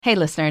Hey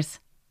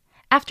listeners,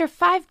 after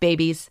 5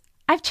 babies,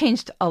 I've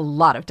changed a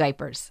lot of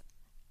diapers,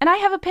 and I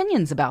have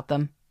opinions about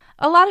them.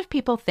 A lot of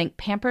people think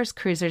Pampers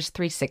Cruisers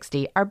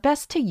 360 are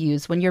best to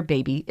use when your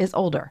baby is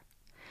older.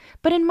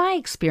 But in my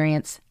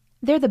experience,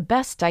 they're the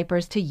best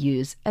diapers to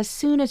use as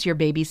soon as your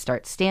baby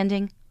starts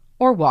standing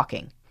or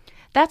walking.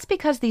 That's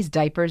because these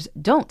diapers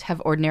don't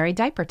have ordinary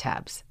diaper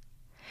tabs.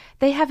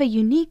 They have a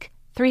unique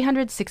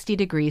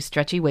 360-degree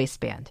stretchy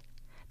waistband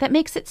that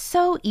makes it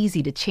so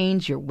easy to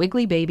change your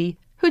wiggly baby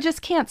who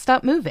just can't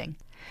stop moving.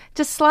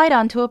 Just slide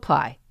on to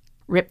apply,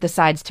 rip the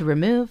sides to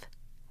remove,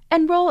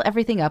 and roll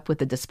everything up with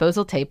the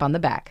disposal tape on the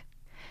back.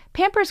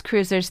 Pampers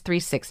Cruisers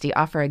 360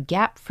 offer a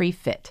gap-free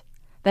fit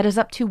that is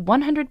up to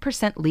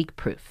 100%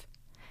 leak-proof,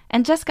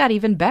 and just got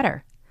even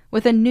better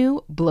with a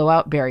new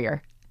blowout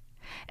barrier.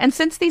 And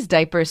since these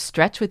diapers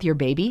stretch with your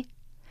baby,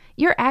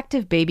 your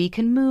active baby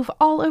can move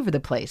all over the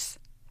place,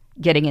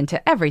 getting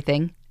into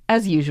everything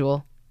as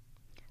usual.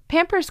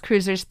 Pampers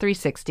Cruisers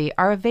 360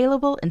 are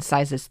available in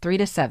sizes 3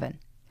 to 7,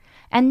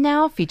 and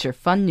now feature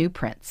fun new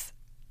prints.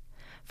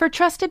 For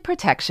trusted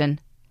protection,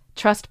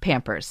 trust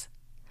Pampers,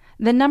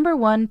 the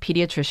 #1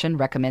 pediatrician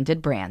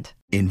recommended brand.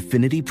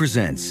 Infiniti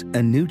presents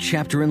a new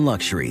chapter in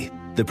luxury,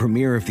 the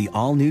premiere of the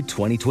all-new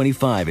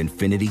 2025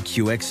 Infiniti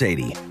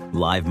QX80,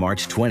 live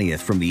March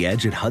 20th from the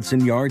Edge at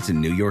Hudson Yards in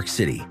New York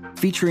City,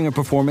 featuring a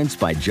performance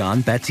by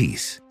Jon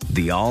Batiste.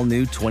 The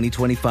all-new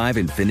 2025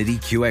 Infiniti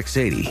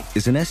QX80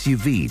 is an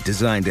SUV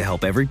designed to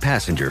help every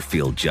passenger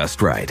feel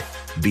just right.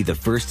 Be the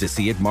first to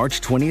see it March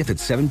 20th at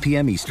 7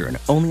 p.m. Eastern,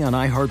 only on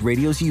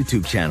iHeartRadio's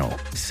YouTube channel.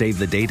 Save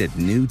the date at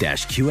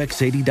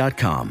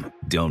new-QX80.com.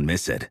 Don't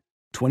miss it.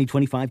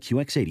 2025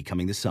 QX80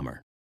 coming this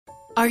summer.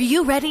 Are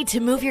you ready to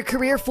move your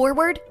career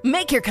forward?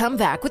 Make your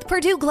comeback with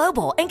Purdue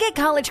Global and get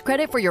college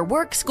credit for your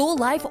work, school,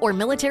 life, or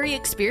military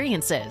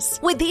experiences.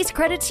 With these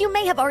credits, you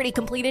may have already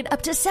completed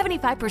up to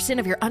 75%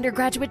 of your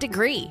undergraduate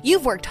degree.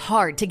 You've worked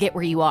hard to get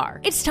where you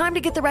are. It's time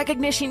to get the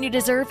recognition you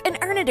deserve and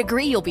earn a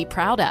degree you'll be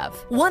proud of.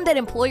 One that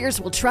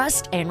employers will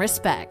trust and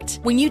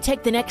respect. When you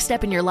take the next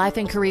step in your life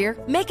and career,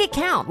 make it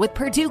count with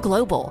Purdue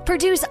Global,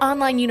 Purdue's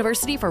online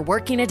university for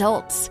working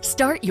adults.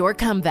 Start your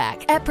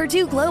comeback at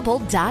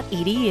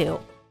purdueglobal.edu.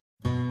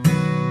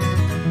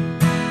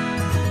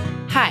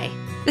 Hi,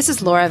 this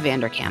is Laura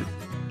Vanderkam.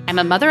 I'm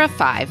a mother of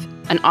 5,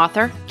 an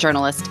author,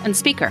 journalist, and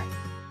speaker.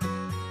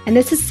 And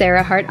this is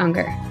Sarah Hart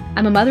Unger.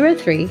 I'm a mother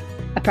of 3,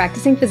 a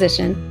practicing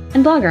physician,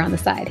 and blogger on the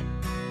side.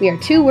 We are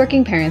 2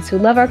 working parents who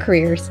love our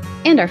careers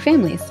and our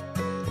families.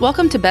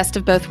 Welcome to Best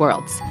of Both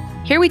Worlds.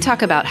 Here we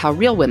talk about how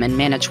real women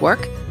manage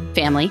work,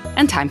 family,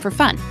 and time for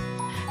fun.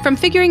 From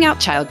figuring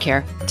out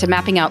childcare to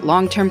mapping out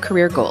long-term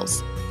career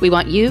goals, we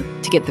want you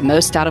to get the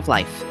most out of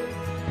life.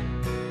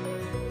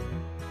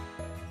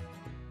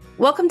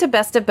 Welcome to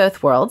Best of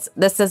Both Worlds.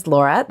 This is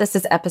Laura. This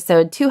is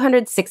episode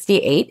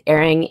 268,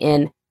 airing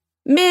in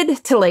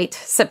mid to late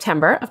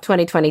September of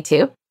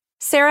 2022.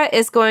 Sarah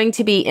is going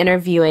to be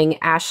interviewing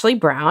Ashley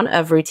Brown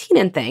of Routine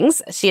and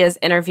Things. She has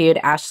interviewed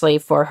Ashley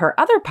for her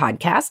other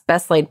podcast,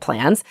 Best Laid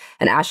Plans,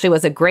 and Ashley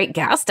was a great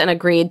guest and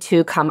agreed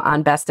to come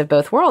on Best of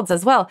Both Worlds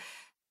as well.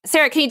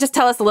 Sarah, can you just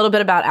tell us a little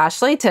bit about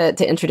Ashley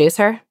to introduce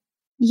her?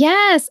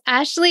 Yes,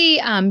 Ashley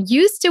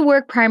used to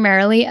work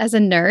primarily as a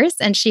nurse,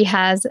 and she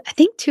has, I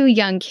think, 2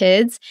 young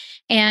kids,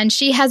 and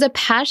she has a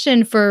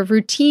passion for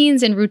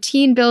routines and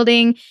routine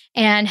building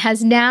and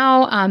has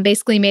now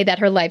basically made that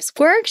her life's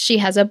work. She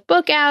has a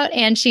book out,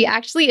 and she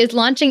actually is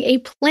launching a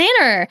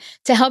planner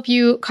to help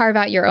you carve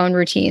out your own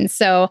routines.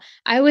 So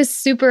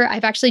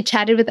I've actually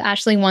chatted with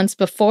Ashley once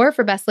before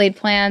for Best Laid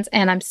Plans,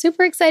 and I'm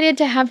super excited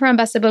to have her on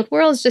Best of Both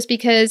Worlds just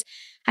because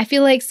I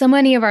feel like so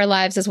many of our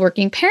lives as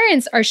working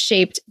parents are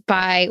shaped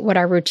by what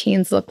our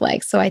routines look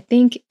like. So I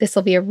think this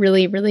will be a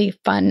really, really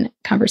fun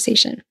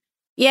conversation.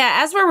 Yeah,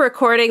 as we're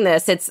recording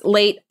this, it's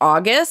late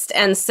August,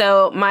 and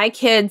so my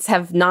kids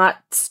have not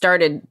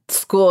started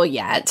school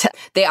yet.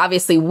 They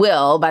obviously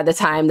will by the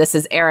time this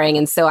is airing,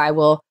 and so I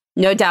will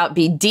no doubt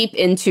be deep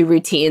into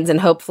routines,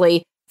 and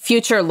hopefully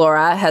future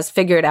Laura has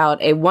figured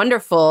out a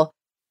wonderful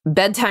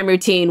bedtime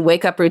routine,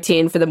 wake-up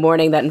routine for the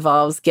morning that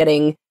involves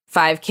getting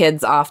 5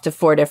 kids off to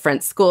 4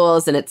 different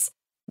schools, and it's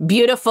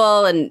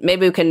beautiful, and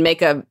maybe we can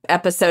make an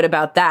episode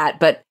about that.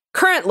 But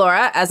current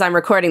Laura, as I'm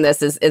recording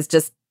this, is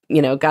just,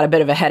 got a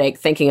bit of a headache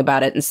thinking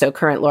about it, and so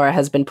current Laura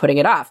has been putting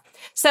it off.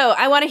 So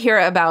I want to hear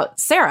about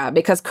Sarah,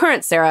 because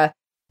current Sarah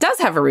does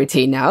have a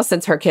routine now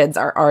since her kids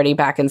are already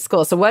back in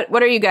school. So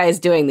what are you guys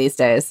doing these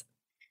days?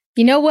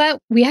 You know what?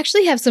 We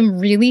actually have some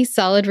really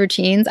solid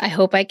routines. I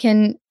hope I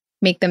can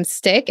make them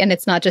stick, and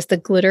it's not just the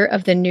glitter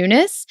of the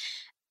newness.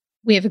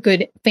 We have a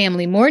good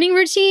family morning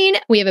routine.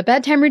 We have a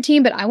bedtime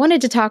routine, but I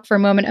wanted to talk for a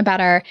moment about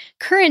our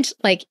current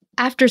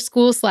after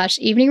school /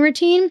 evening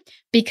routine,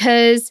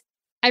 because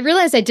I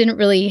realized I didn't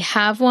really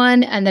have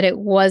one and that it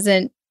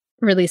wasn't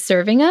really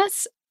serving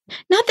us.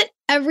 Not that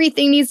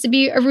everything needs to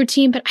be a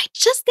routine, but I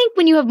just think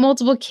when you have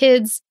multiple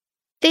kids,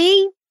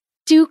 they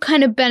do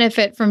kind of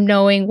benefit from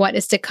knowing what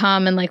is to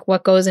come and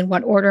what goes in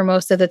what order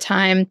most of the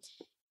time.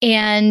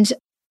 And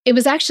it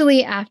was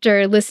actually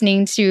after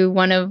listening to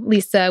one of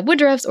Lisa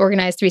Woodruff's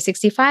Organized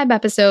 365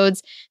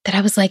 episodes that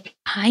I was like,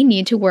 I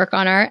need to work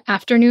on our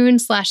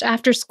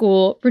afternoon/after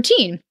school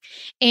routine.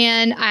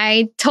 And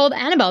I told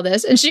Annabelle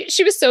this, and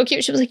she was so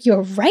cute. She was like,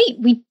 you're right.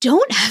 We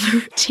don't have a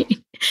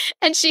routine.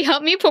 And she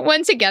helped me put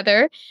one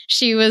together.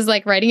 She was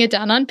like writing it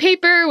down on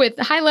paper with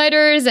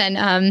highlighters,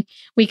 and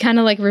we kind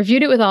of like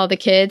reviewed it with all the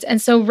kids.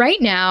 And so right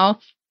now,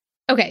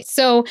 okay,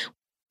 so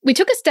we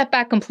took a step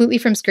back completely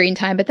from screen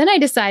time, but then I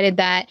decided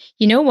that,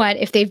 you know what,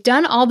 if they've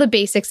done all the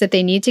basics that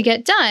they need to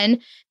get done,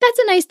 that's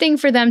a nice thing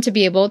for them to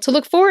be able to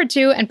look forward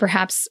to and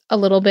perhaps a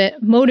little bit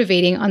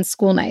motivating on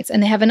school nights.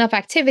 And they have enough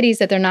activities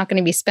that they're not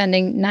going to be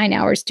spending 9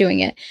 hours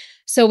doing it.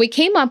 So we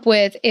came up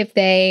with, if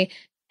they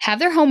have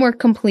their homework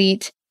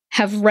complete,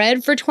 have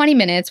read for 20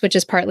 minutes, which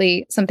is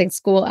partly something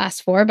school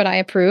asked for, but I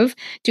approve,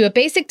 do a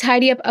basic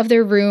tidy up of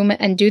their room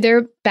and do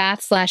their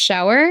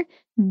bath/shower,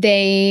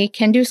 they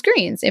can do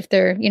screens if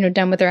they're,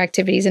 done with their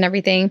activities and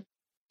everything.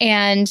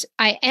 And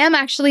I am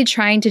actually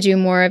trying to do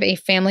more of a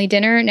family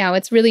dinner. Now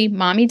it's really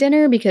mommy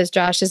dinner because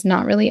Josh is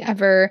not really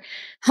ever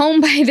home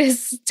by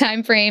this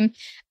time frame,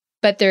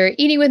 but they're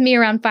eating with me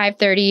around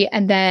 5:30,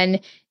 and then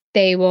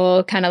they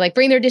will kind of like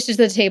bring their dishes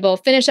to the table,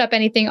 finish up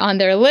anything on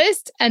their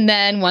list. And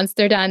then once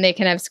they're done, they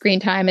can have screen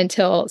time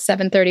until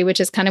 7:30, which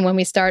is kind of when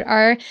we start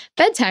our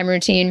bedtime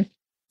routine.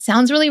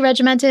 Sounds really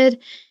regimented.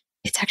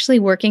 It's actually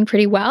working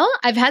pretty well.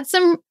 I've had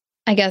some,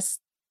 I guess,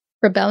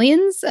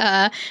 rebellions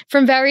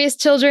from various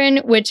children,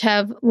 which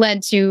have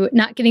led to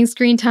not getting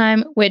screen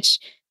time, which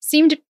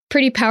seemed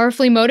pretty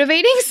powerfully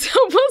motivating. So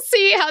we'll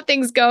see how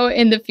things go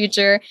in the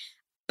future.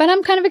 But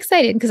I'm kind of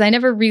excited because I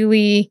never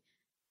really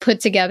put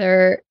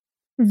together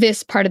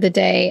this part of the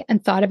day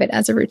and thought of it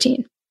as a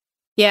routine.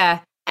 Yeah.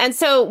 And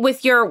so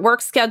with your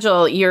work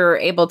schedule, you're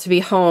able to be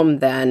home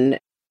then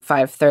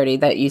 5:30,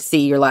 that you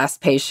see your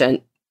last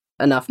patient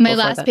enough. My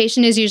last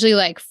patient is usually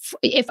like,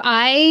 if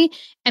I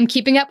am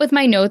keeping up with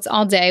my notes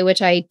all day, which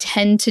I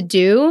tend to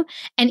do,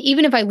 and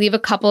even if I leave a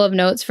couple of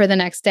notes for the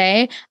next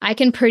day, I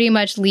can pretty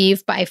much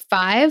leave by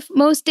 5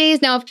 most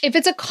days. Now, if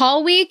it's a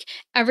call week,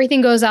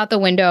 everything goes out the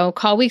window.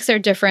 Call weeks are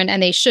different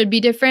and they should be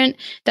different.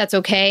 That's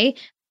okay.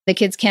 The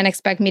kids can't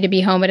expect me to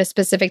be home at a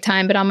specific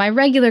time, but on my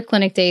regular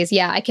clinic days,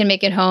 yeah, I can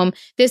make it home.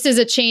 This is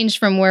a change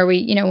from where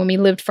we, when we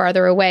lived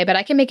farther away, but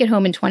I can make it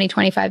home in 20,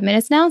 25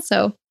 minutes now.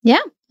 So yeah,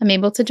 I'm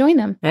able to join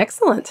them.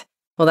 Excellent.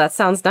 Well, that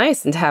sounds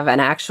nice. And to have an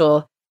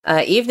actual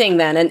evening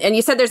then. And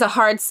you said there's a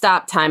hard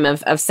stop time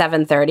of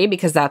 7:30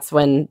 because that's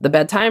when the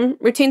bedtime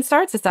routine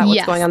starts. Is that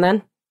what's going on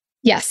then?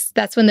 Yes,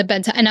 that's when the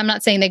bedtime, and I'm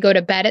not saying they go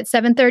to bed at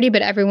 7:30,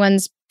 but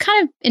everyone's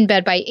kind of in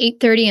bed by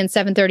 8:30, and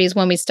 7:30 is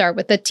when we start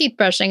with the teeth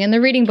brushing and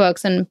the reading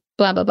books and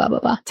blah, blah, blah, blah,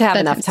 blah. To have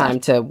enough time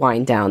to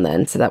wind down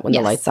then, so that when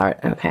the lights are,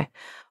 okay.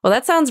 Well,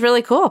 that sounds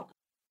really cool.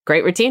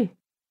 Great routine.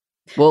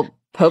 We'll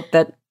hope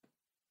that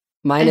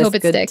mine is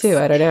good sticks too.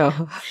 I don't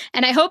know.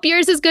 And I hope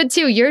yours is good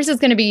too. Yours is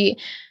going to be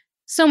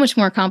so much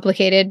more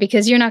complicated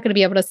because you're not going to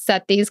be able to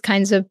set these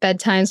kinds of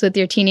bedtimes with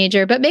your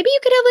teenager. But maybe you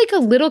could have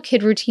like a little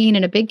kid routine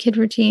and a big kid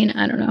routine.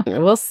 I don't know.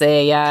 We'll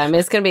see. Yeah. I mean,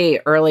 it's going to be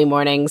early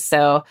mornings.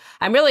 So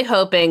I'm really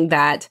hoping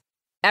that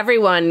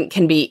everyone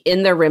can be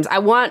in their rooms.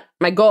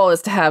 My goal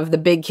is to have the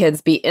big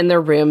kids be in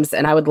their rooms,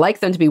 and I would like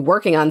them to be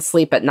working on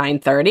sleep at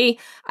 9:30.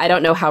 I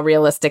don't know how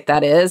realistic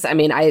that is. I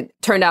mean, I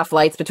turned off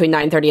lights between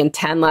 9:30 and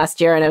 10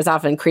 last year, and I was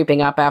often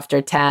creeping up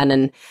after 10.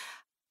 And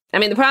I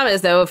mean, the problem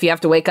is though, if you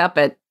have to wake up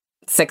at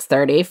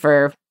 6:30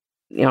 for,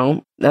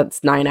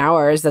 that's 9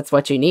 hours. That's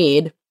what you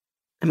need.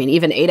 I mean,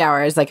 even 8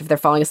 hours, like if they're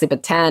falling asleep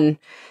at 10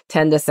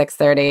 to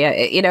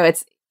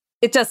 6:30,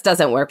 it just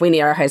doesn't work. We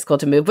need our high school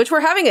to move, which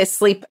we're having a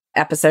sleep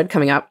episode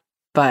coming up.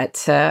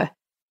 But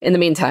in the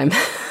meantime,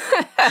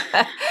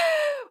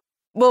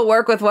 we'll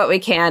work with what we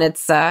can.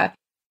 It's,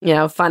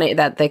 funny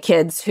that the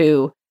kids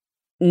who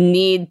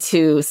need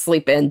to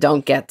sleep in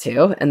don't get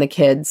to, and the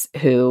kids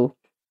who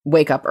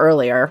wake up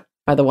earlier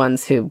are the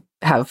ones who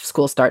have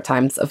school start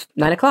times of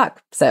 9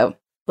 o'clock. So a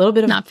little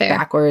bit of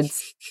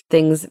backwards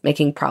things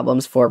making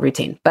problems for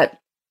routine. But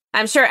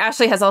I'm sure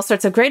Ashley has all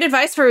sorts of great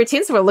advice for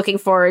routine. So we're looking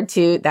forward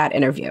to that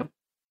interview.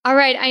 All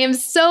right. I am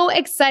so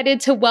excited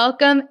to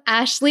welcome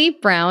Ashley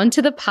Brown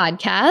to the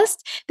podcast.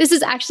 This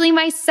is actually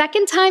my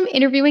second time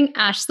interviewing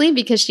Ashley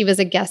because she was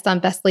a guest on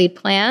Best Laid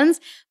Plans.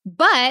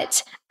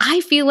 But I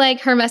feel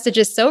like her message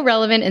is so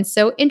relevant and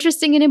so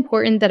interesting and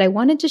important that I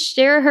wanted to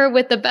share her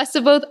with the Best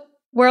of Both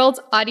Worlds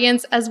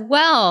audience as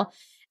well.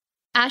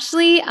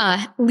 Ashley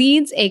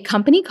leads a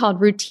company called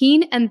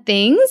Routine and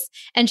Things,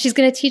 and she's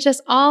going to teach us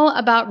all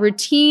about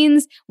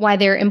routines, why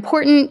they're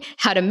important,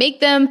 how to make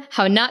them,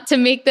 how not to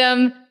make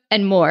them,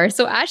 and more.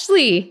 So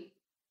Ashley,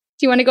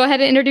 do you want to go ahead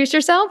and introduce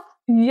yourself?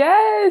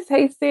 Yes.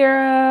 Hey,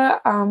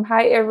 Sarah.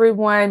 Hi,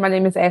 everyone. My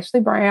name is Ashley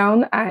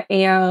Brown. I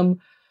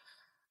am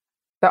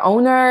the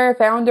owner,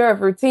 founder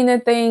of Routine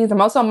and Things.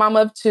 I'm also a mom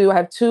of 2. I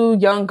have 2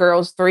 young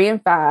girls, 3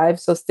 and 5.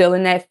 So still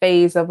in that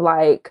phase of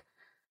like,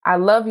 I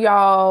love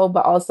y'all,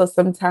 but also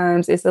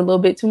sometimes it's a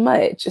little bit too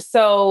much.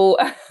 So,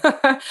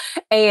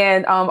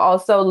 and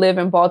also live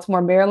in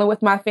Baltimore, Maryland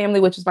with my family,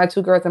 which is my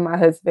 2 girls and my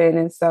husband.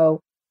 And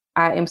so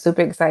I am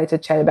super excited to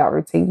chat about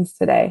routines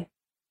today.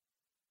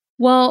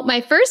 Well,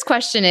 my first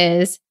question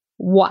is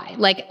why?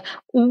 Like,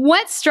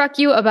 what struck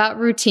you about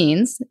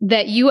routines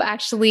that you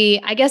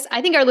actually, I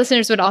think our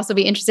listeners would also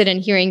be interested in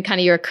hearing kind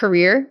of your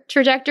career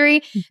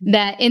trajectory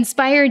that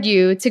inspired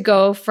you to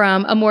go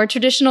from a more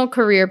traditional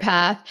career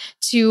path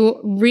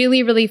to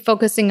really, really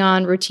focusing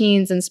on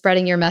routines and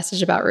spreading your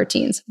message about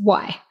routines.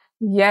 Why?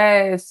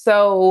 Yes.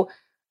 So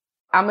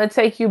I'm going to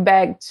take you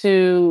back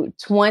to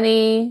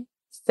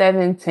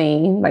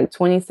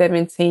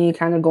 2017,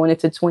 kind of going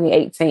into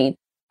 2018.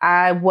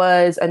 I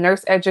was a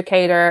nurse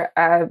educator.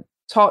 I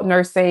taught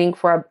nursing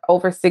for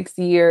over 6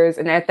 years.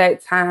 And at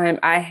that time,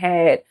 I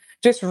had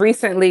just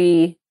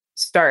recently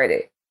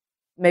started,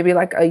 maybe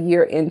like a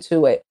year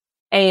into it.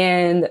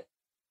 And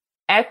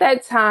at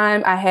that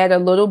time, I had a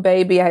little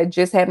baby. I had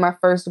just had my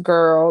first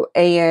girl,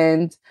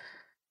 and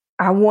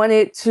I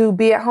wanted to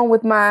be at home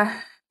with my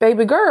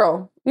baby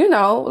girl. You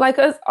know, like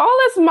all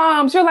us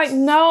moms, you're like,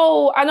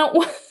 no, I don't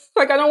want.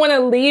 Like, I don't want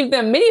to leave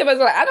them. Many of us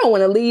are like, I don't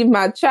want to leave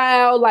my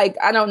child. Like,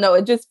 I don't know.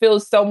 It just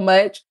feels so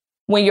much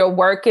when you're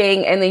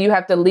working and then you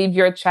have to leave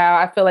your child.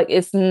 I feel like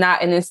it's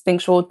not an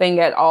instinctual thing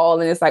at all.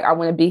 And it's like, I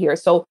want to be here.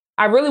 So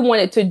I really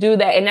wanted to do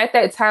that. And at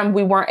that time,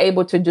 we weren't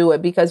able to do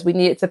it because we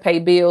needed to pay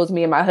bills,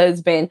 me and my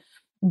husband.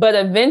 But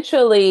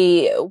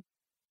eventually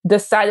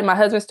decided, my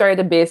husband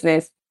started a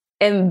business.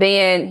 And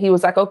then he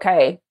was like,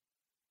 okay,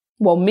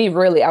 well,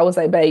 I was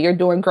like, babe, you're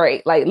doing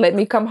great. Like, let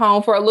me come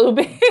home for a little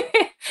bit.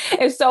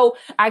 And so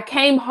I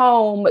came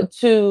home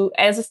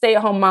as a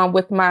stay-at-home mom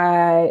with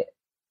my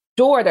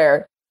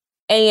daughter,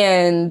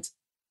 and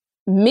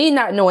me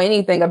not knowing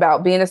anything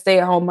about being a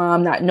stay-at-home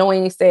mom, not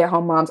knowing any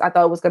stay-at-home moms, I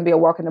thought it was going to be a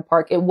walk in the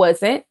park. It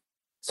wasn't.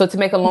 So to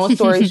make a long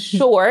story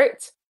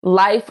short,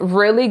 life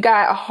really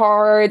got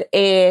hard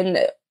and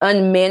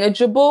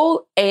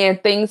unmanageable,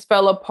 and things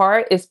fell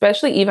apart,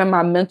 especially even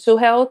my mental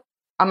health.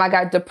 I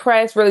got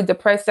really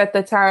depressed at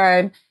the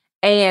time.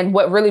 And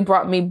what really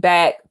brought me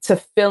back to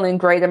feeling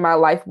great in my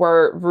life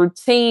were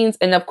routines.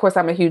 And of course,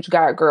 I'm a huge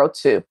God girl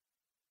too.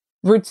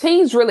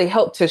 Routines really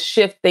helped to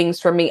shift things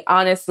for me,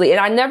 honestly. And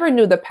I never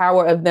knew the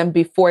power of them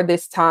before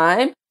this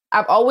time.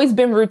 I've always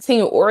been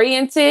routine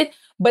oriented,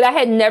 but I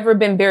had never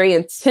been very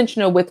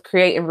intentional with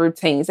creating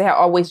routines. They had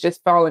always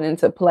just fallen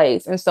into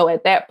place. And so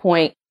at that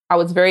point, I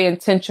was very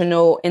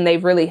intentional, and they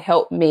really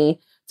helped me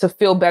to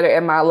feel better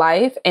in my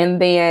life.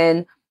 And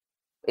then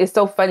it's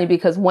so funny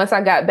because once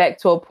I got back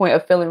to a point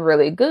of feeling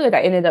really good,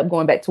 I ended up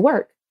going back to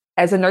work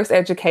as a nurse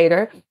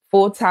educator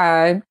full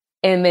time.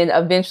 And then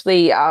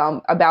eventually,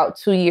 about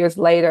 2 years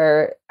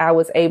later, I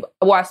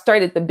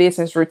started the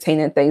business routine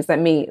and things. Let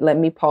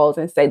me pause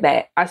and say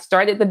that I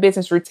started the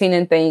business routine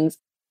and things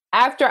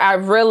after I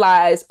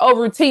realized,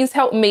 routines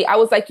help me. I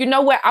was like, you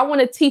know what? I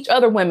want to teach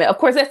other women. Of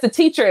course, that's the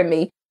teacher in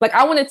me. Like,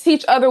 I want to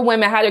teach other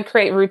women how to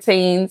create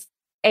routines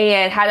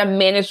and how to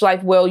manage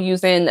life well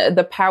using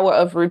the power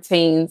of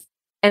routines.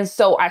 And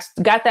so I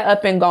got that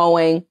up and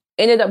going,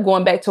 ended up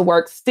going back to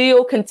work,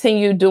 still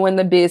continued doing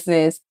the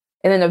business.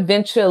 And then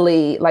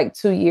eventually, like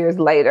 2 years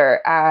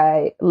later,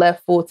 I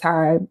left full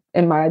time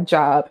in my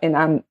job, and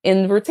I'm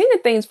in routine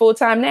of things full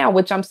time now,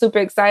 which I'm super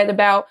excited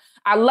about.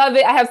 I love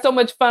it. I have so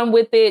much fun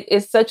with it.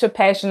 It's such a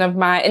passion of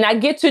mine. And I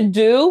get to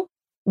do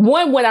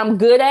what I'm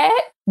good at,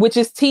 which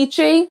is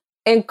teaching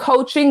and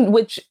coaching,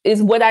 which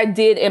is what I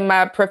did in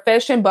my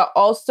profession, but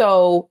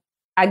also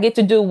I get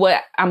to do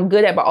what I'm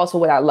good at, but also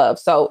what I love.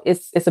 So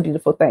it's a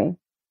beautiful thing.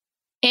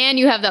 And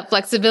you have that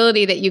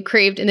flexibility that you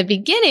craved in the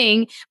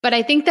beginning. But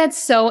I think that's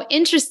so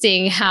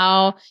interesting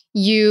how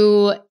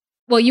you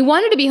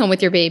wanted to be home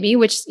with your baby,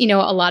 which,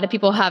 a lot of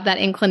people have that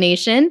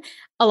inclination.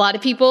 A lot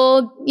of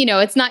people,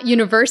 it's not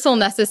universal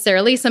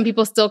necessarily. Some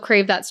people still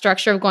crave that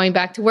structure of going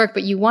back to work,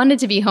 but you wanted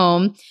to be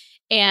home.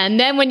 And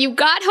then when you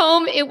got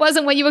home, it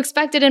wasn't what you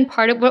expected. And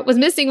part of what was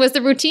missing was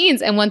the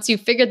routines. And once you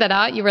figured that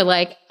out, you were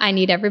like, I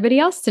need everybody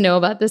else to know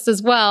about this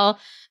as well,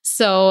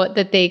 so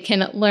that they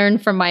can learn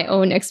from my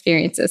own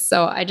experiences.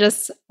 So I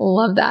just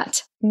love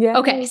that. Yeah.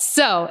 Okay.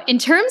 So in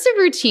terms of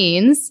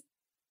routines,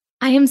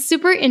 I am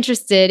super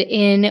interested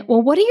in,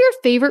 what are your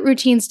favorite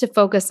routines to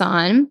focus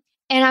on?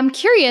 And I'm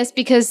curious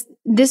because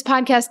this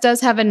podcast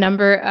does have a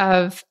number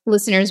of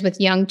listeners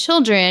with young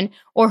children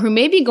or who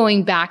may be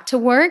going back to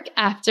work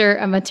after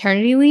a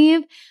maternity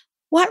leave.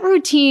 What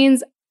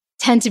routines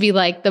tend to be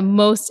like the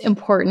most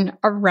important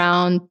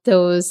around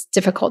those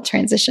difficult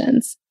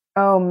transitions?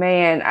 Oh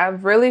man, I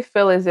really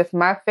feel as if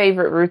my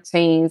favorite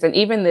routines, and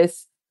even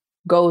this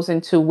goes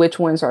into which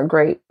ones are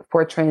great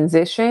for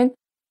transition.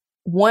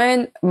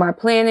 One, my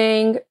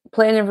planning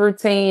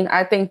routine,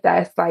 I think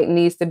that's like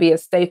needs to be a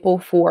staple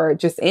for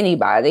just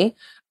anybody,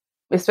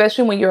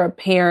 especially when you're a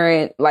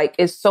parent. Like,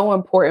 it's so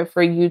important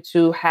for you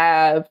to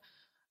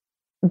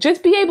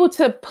just be able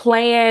to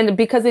plan,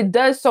 because it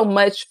does so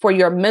much for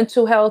your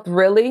mental health.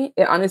 Really,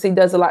 it honestly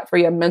does a lot for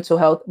your mental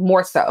health,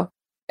 more so.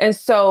 And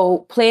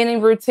so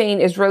planning routine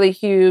is really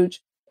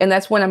huge. And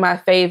that's one of my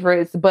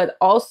favorites. But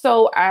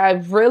also, I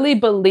really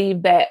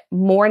believe that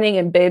morning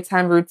and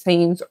bedtime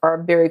routines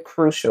are very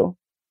crucial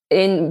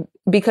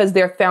because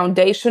they're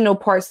foundational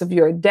parts of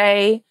your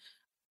day.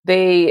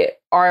 They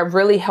are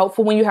really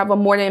helpful when you have a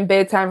morning and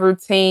bedtime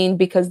routine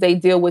because they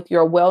deal with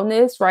your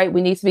wellness, right?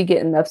 We need to be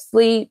getting enough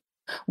sleep.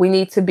 We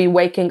need to be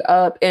waking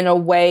up in a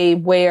way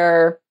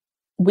where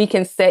we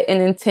can set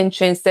an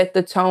intention, set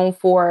the tone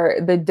for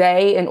the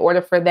day in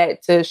order for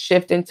that to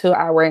shift into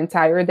our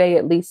entire day,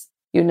 at least,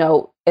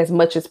 as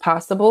much as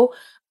possible.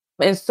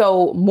 And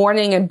so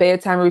morning and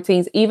bedtime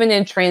routines, even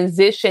in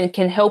transition,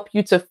 can help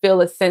you to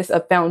feel a sense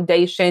of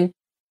foundation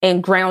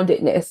and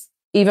groundedness,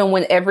 even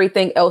when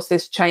everything else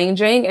is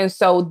changing. And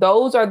so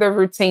those are the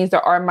routines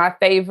that are my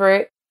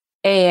favorite.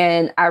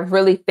 And I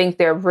really think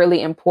they're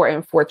really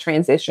important for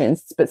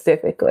transitions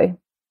specifically.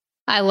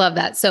 I love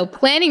that. So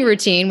planning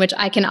routine, which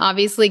I can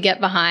obviously get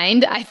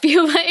behind. I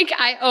feel like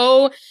I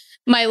owe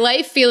my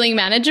life feeling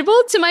manageable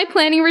to my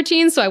planning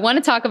routine. So I want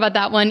to talk about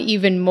that one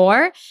even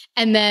more.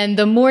 And then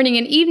the morning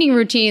and evening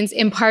routines,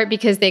 in part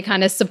because they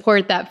kind of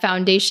support that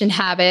foundation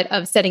habit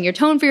of setting your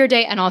tone for your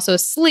day and also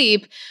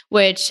sleep,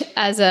 which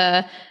as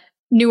a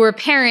newer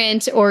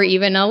parent or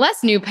even a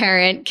less new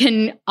parent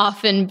can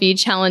often be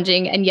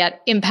challenging and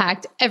yet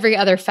impact every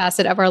other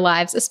facet of our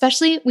lives,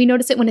 especially we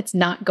notice it when it's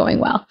not going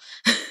well.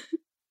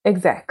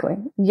 Exactly.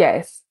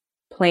 Yes.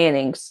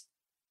 Plannings.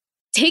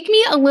 Take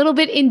me a little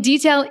bit in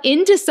detail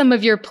into some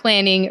of your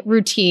planning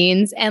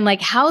routines and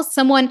like how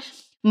someone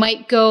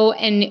might go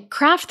and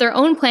craft their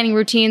own planning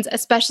routines,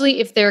 especially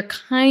if they're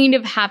kind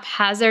of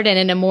haphazard and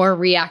in a more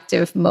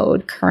reactive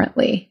mode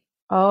currently.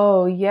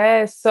 Oh,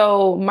 yes.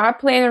 So my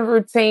planning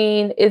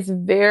routine is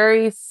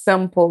very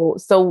simple.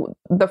 So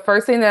the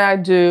first thing that I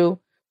do,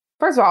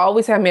 first of all, I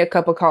always have me a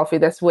cup of coffee.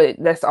 That's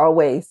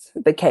always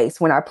the case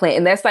when I plan.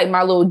 And that's like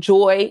my little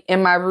joy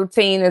in my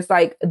routine is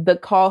like the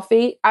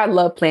coffee. I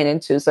love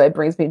planning too, so it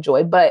brings me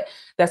joy, but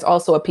that's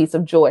also a piece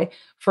of joy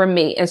for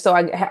me. And so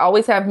I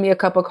always have me a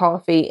cup of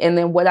coffee. And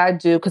then what I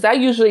do, because I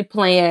usually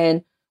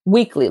plan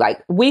weekly,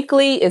 like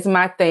weekly is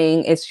my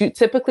thing. It's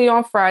typically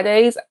on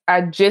Fridays.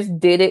 I just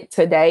did it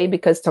today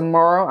because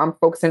tomorrow I'm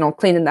focusing on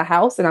cleaning the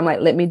house and I'm like,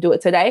 let me do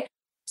it today.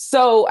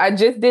 So I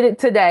just did it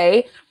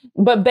today.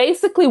 But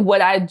basically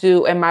what I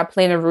do in my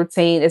planning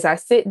routine is I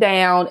sit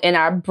down and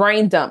I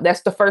brain dump.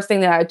 That's the first thing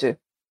that I do.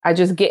 I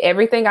just get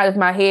everything out of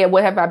my head.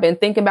 What have I been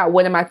thinking about?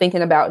 What am I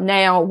thinking about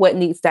now? What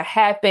needs to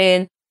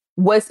happen?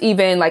 What's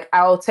even like,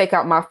 I'll take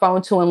out my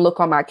phone too and look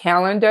on my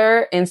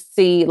calendar and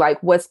see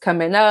like what's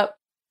coming up.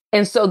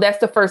 And so that's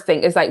the first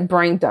thing is like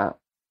brain dump.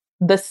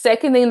 The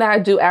second thing that I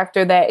do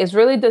after that is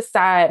really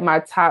decide my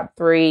top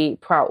 3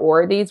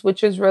 priorities,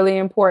 which is really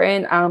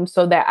important.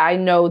 So that I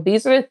know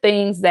these are the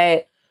things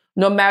that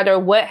no matter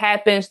what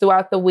happens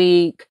throughout the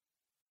week,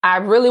 I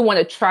really want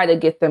to try to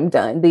get them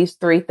done, these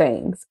 3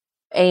 things.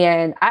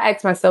 And I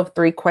ask myself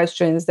 3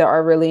 questions that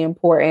are really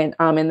important.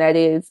 And that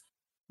is,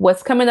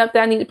 what's coming up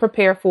that I need to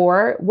prepare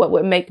for? What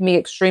would make me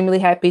extremely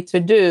happy to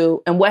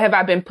do? And what have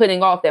I been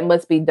putting off that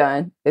must be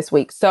done this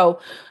week? So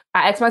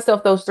I ask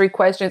myself those 3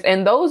 questions,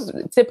 and those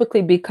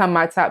typically become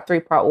my top 3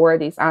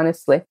 priorities,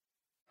 honestly.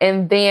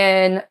 And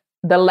then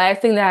the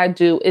last thing that I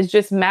do is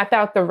just map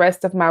out the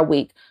rest of my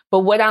week. But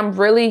what I'm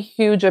really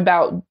huge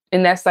about,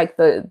 and that's like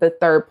the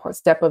third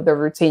step of the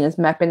routine, is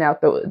mapping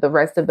out the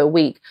rest of the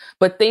week.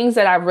 But things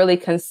that I really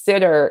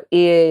consider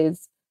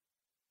is,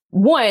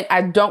 one,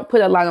 I don't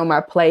put a lot on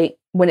my plate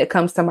when it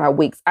comes to my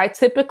weeks. I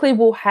typically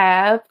will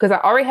have, because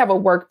I already have a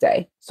work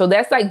day. So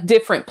that's like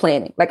different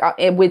planning,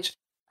 which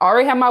I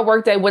already have my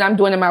work day, what I'm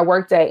doing in my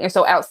work day. And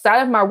so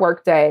outside of my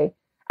work day,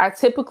 I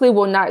typically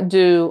will not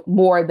do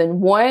more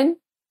than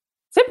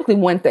typically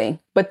one thing,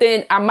 but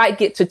then I might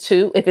get to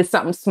 2 if it's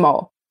something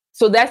small.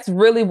 So that's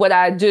really what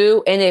I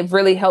do. And it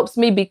really helps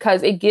me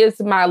because it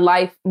gives my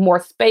life more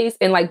space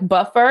and like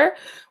buffer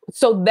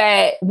so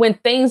that when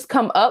things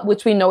come up,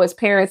 which we know as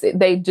parents,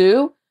 they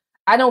do,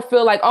 I don't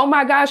feel like, oh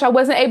my gosh, I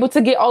wasn't able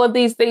to get all of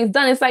these things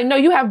done. It's like, no,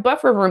 you have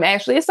buffer room.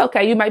 Actually, it's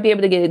okay. You might be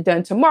able to get it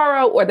done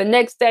tomorrow or the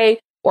next day,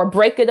 or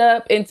break it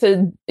up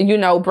into,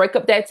 break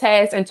up that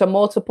task into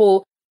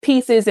multiple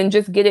pieces and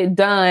just get it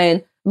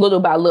done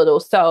little by little.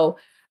 So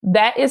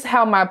that is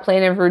how my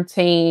planning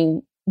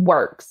routine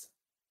works.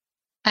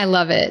 I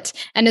love it.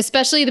 And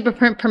especially the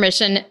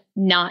permission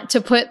not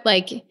to put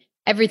like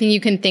everything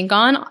you can think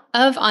on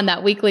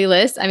that weekly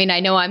list. I mean, I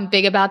know I'm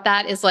big about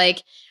that, is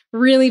like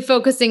really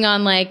focusing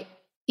on like,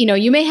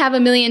 you may have a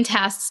million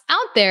tasks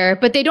out there,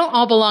 but they don't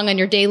all belong on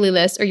your daily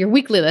list or your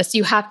weekly list.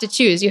 You have to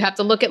choose. You have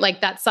to look at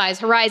like that size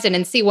horizon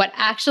and see what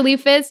actually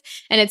fits.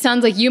 And it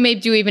sounds like you may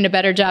do even a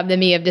better job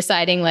than me of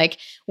deciding like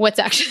what's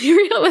actually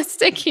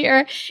realistic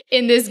here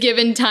in this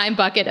given time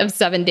bucket of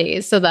 7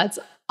 days. So that's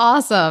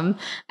awesome.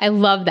 I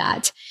love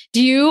that.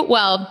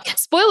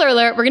 Spoiler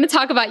alert, we're going to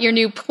talk about your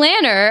new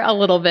planner a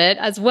little bit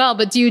as well,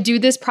 but do you do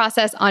this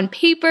process on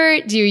paper?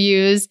 Do you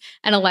use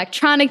an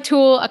electronic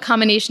tool, a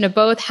combination of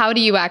both? How do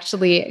you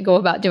actually go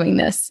about doing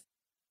this?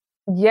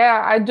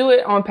 Yeah, I do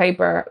it on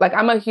paper. Like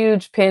I'm a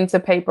huge pen to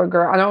paper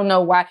girl. I don't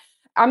know why.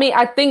 I mean,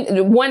 I think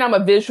I'm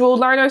a visual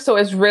learner, so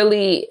it's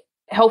really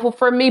helpful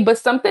for me, but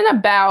something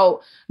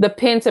about the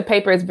pen to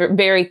paper is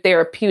very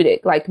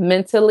therapeutic, like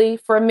mentally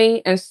for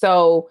me. And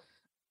so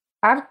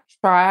I've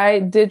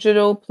tried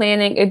digital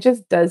planning. It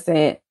just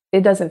doesn't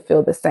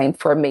feel the same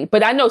for me.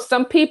 But I know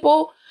some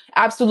people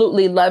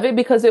absolutely love it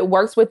because it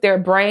works with their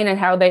brain and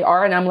how they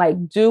are. And I'm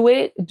like, do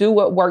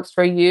what works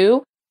for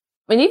you.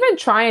 And even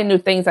trying new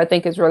things, I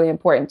think is really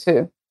important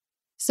too.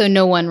 So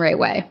no one right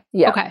way.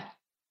 Yeah. Okay.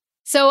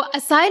 So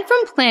aside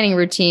from planning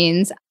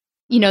routines,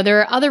 there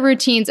are other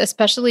routines,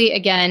 especially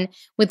again,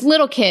 with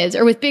little kids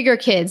or with bigger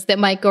kids that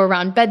might go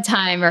around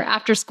bedtime or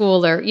after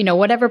school or,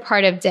 whatever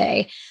part of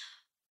day.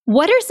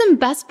 What are some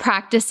best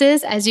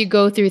practices as you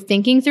go through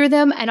thinking through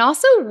them? And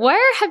also,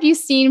 where have you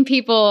seen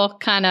people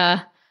kind of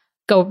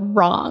go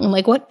wrong?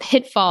 Like what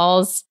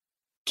pitfalls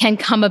can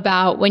come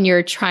about when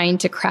you're trying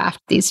to craft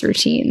these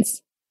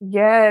routines?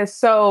 Yeah.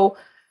 So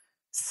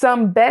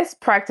some best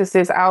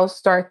practices, I'll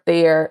start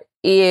there,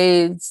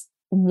 is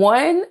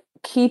one,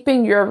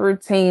 keeping your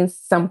routine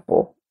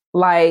simple.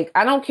 Like,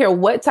 I don't care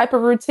what type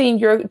of routine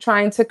you're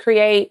trying to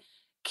create,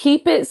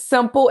 keep it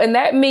simple. And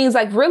that means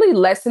like really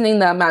lessening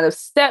the amount of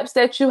steps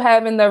that you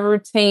have in the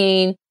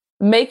routine,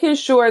 making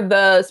sure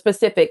the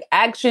specific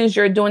actions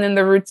you're doing in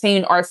the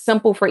routine are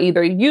simple for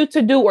either you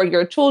to do or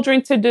your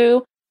children to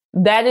do.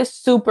 That is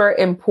super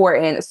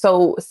important.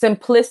 So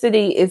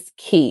simplicity is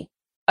key.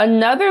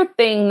 Another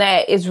thing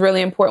that is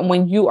really important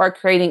when you are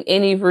creating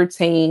any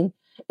routine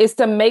is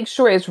to make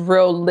sure it's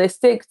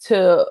realistic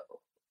to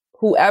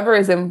whoever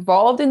is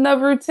involved in the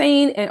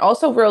routine and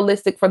also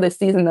realistic for the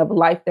season of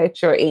life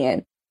that you're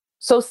in.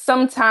 So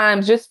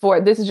sometimes this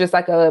is just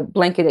like a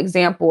blanket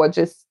example or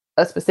just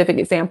a specific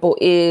example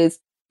is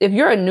if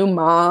you're a new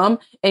mom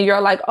and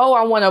you're like, oh,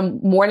 I want a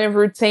morning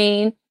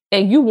routine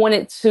and you want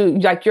it to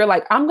you're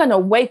like, I'm going to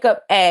wake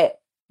up at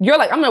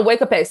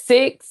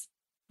 6,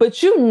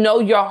 but you're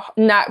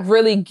not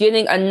really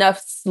getting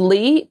enough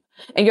sleep.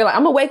 And you're like,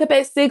 I'm going to wake up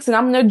at 6 and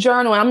I'm going to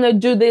journal and I'm going to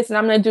do this and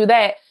I'm going to do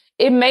that.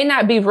 It may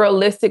not be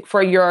realistic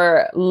for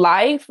your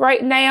life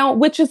right now,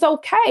 which is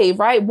okay,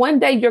 right? One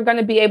day you're going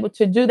to be able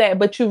to do that,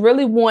 but you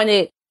really want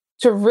it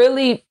to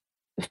really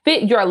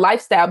fit your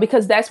lifestyle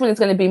because that's when it's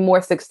going to be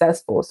more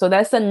successful. So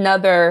that's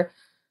another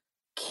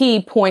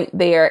key point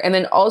there. And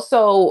then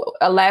also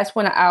a last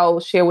one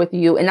I'll share with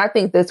you, and I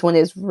think this one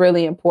is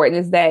really important,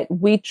 is that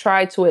we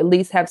try to at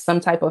least have some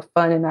type of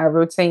fun in our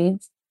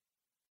routines.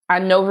 I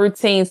know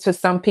routines to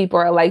some people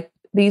are like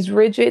these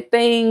rigid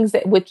things,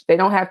 which they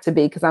don't have to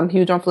be because I'm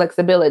huge on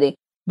flexibility.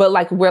 But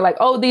like, we're like,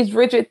 oh, these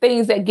rigid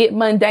things that get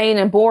mundane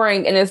and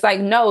boring. And it's like,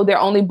 no, they're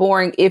only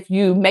boring if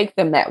you make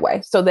them that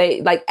way. So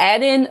they like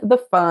add in the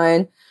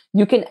fun.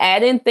 You can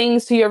add in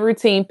things to your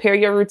routine, pair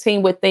your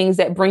routine with things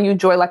that bring you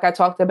joy. Like I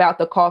talked about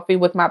the coffee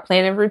with my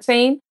planning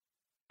routine.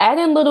 Add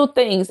in little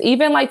things,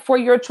 even like for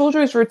your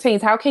children's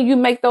routines. How can you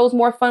make those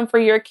more fun for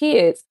your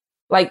kids?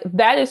 Like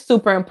that is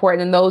super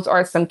important. And those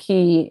are some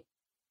key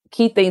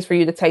things for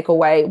you to take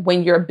away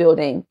when you're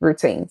building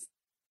routines.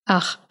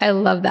 Oh, I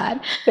love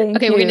that.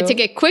 Thank you. We're going to take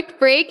a quick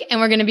break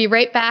and we're going to be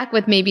right back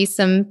with maybe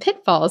some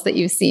pitfalls that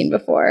you've seen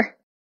before.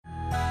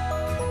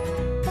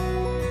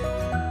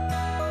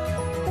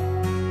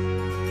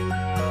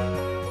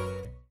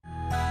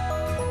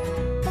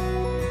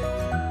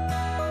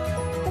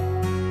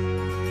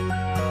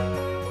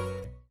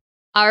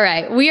 All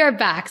right, we are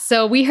back.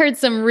 So we heard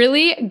some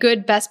really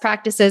good best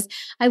practices.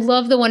 I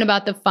love the one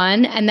about the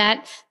fun, and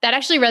that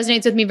actually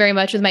resonates with me very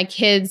much with my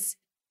kids'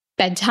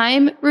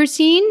 bedtime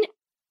routine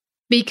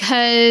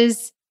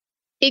because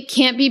it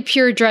can't be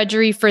pure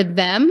drudgery for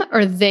them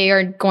or they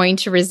are going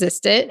to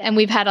resist it. And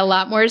we've had a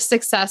lot more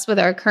success with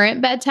our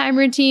current bedtime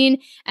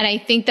routine. And I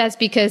think that's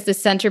because the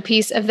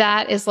centerpiece of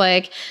that is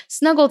like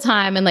snuggle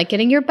time and like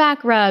getting your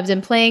back rubbed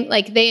and playing,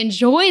 like they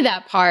enjoy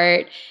that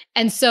part.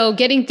 And so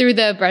getting through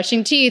the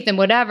brushing teeth and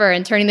whatever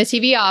and turning the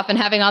TV off and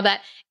having all that,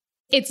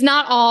 it's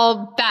not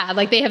all bad.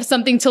 Like they have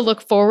something to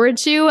look forward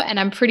to. And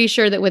I'm pretty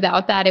sure that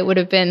without that, it would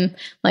have been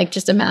like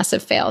just a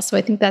massive fail. So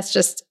I think that's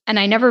just, and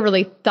I never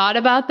really thought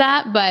about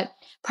that, but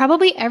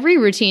probably every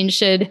routine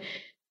should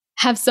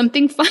have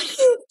something fun,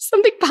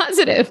 something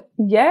positive.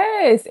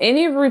 Yes.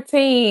 Any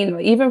routine,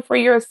 even for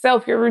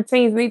yourself, your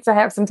routines need to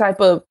have some type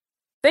of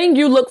thing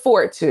you look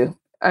forward to.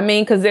 I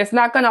mean, because there's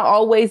not going to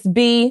always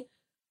be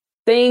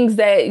things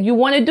that you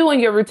want to do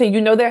in your routine.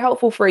 You know, they're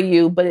helpful for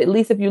you, but at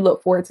least if you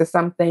look forward to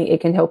something, it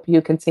can help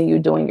you continue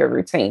doing your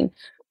routine.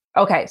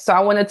 Okay. So I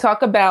want to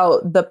talk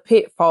about the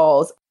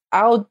pitfalls.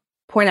 I'll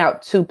point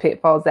out 2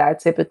 pitfalls that I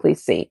typically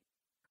see.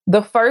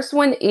 The first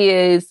one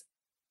is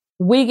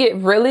we get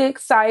really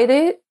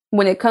excited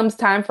when it comes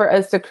time for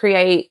us to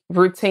create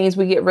routines.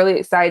 We get really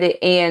excited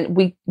and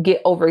we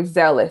get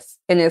overzealous.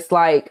 And it's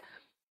like,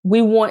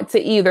 we want to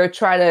either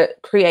try to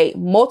create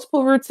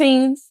multiple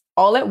routines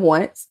all at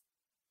once,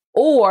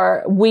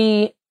 or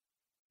we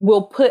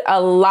will put a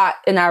lot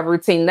in our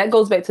routine. That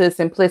goes back to the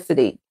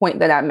simplicity point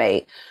that I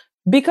made.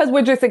 Because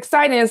we're just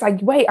excited. It's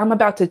like, wait, I'm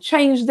about to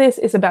change this.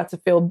 It's about to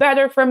feel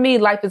better for me.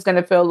 Life is going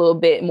to feel a little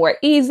bit more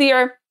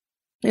easier.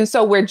 And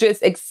so we're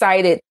just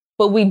excited.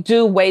 But we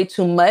do way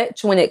too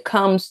much when it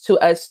comes to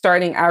us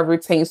starting our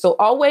routine. So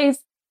always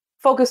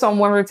focus on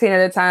one routine at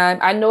a time.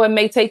 I know it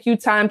may take you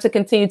time to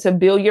continue to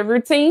build your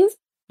routines,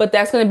 but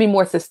that's going to be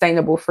more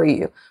sustainable for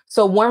you.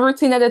 So one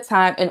routine at a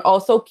time, and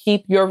also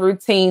keep your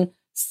routine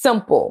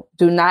simple.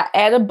 Do not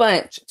add a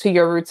bunch to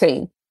your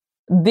routine.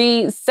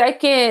 The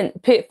second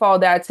pitfall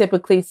that I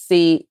typically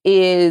see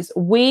is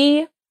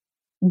we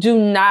do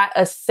not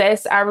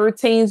assess our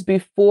routines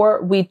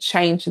before we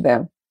change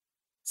them.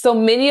 So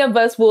many of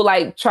us will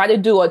try to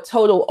do a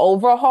total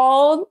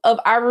overhaul of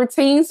our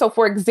routine. So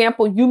for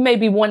example, you may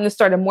be wanting to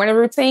start a morning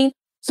routine.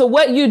 So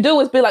what you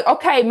do is be like,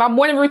 okay, my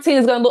morning routine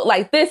is going to look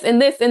like this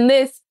and this and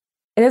this.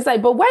 And it's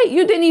like, but wait,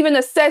 you didn't even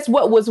assess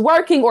what was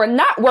working or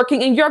not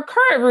working in your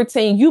current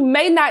routine. You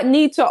may not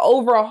need to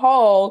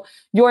overhaul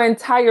your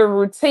entire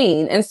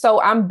routine. And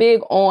so I'm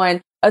big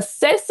on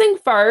assessing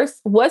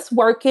first what's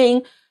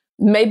working,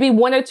 maybe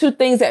one or two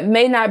things that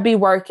may not be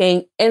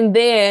working, and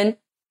then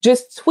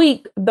just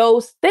tweak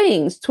those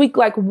things, tweak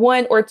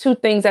one or two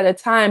things at a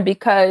time,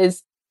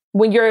 because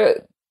when you're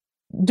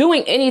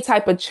doing any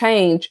type of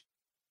change,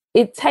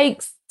 it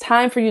takes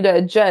time for you to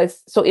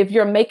adjust. So if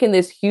you're making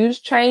this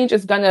huge change,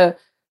 it's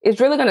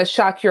really going to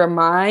shock your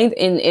mind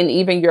and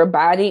even your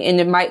body, and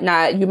you might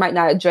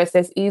not adjust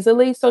as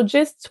easily. So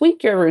just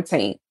tweak your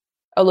routine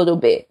a little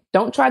bit.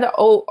 Don't try to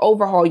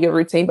overhaul your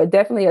routine, but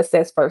definitely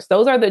assess first.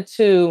 Those are the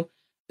two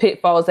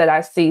pitfalls that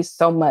I see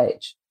so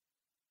much.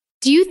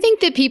 Do you think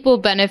that people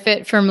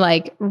benefit from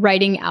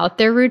writing out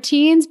their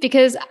routines?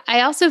 Because I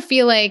also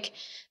feel like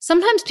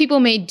sometimes people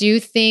may do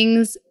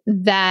things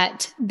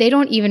that they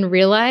don't even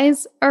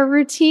realize are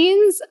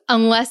routines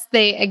unless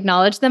they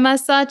acknowledge them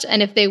as such.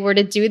 And if they were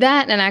to do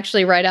that and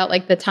actually write out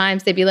the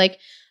times, they'd be like,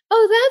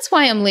 oh, that's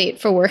why I'm late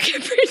for work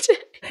every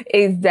day.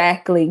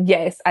 Exactly.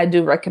 Yes, I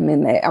do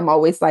recommend that. I'm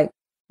always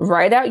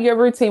write out your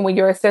routine when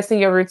you're assessing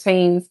your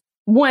routines.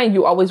 One,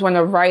 you always want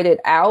to write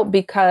it out,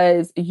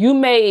 because you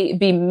may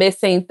be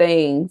missing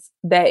things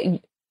that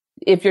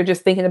if you're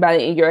just thinking about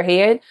it in your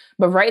head,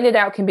 but writing it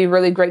out can be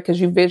really great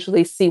because you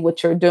visually see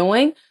what you're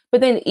doing.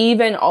 But then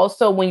even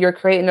also when you're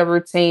creating a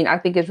routine, I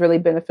think it's really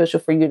beneficial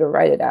for you to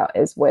write it out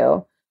as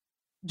well,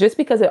 just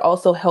because it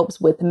also helps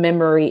with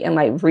memory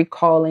and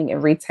recalling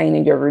and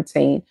retaining your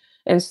routine.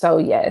 And so,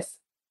 yes.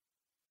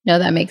 No,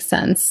 that makes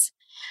sense.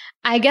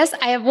 I guess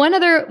I have one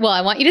other,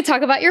 I want you to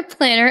talk about your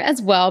planner as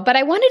well, but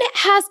I wanted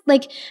to ask,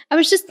 I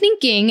was just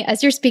thinking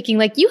as you're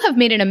speaking, you have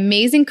made an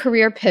amazing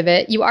career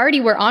pivot. You already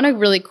were on a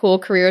really cool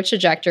career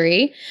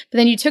trajectory, but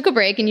then you took a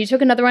break and you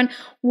took another one.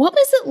 What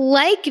was it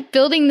like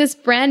building this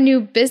brand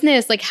new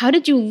business? How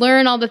did you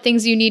learn all the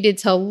things you needed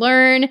to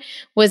learn?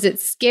 Was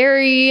it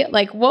scary?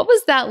 What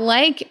was that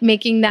like,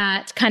 making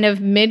that kind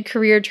of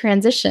mid-career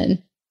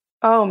transition?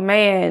 Oh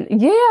man.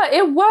 Yeah,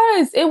 it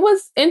was. It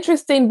was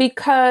interesting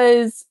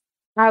because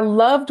I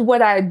loved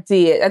what I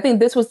did. I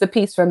think this was the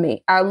piece for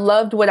me. I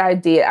loved what I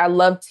did. I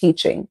loved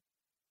teaching.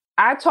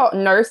 I taught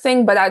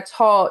nursing, but I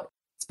taught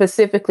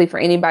specifically for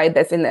anybody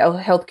that's in the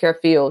healthcare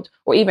field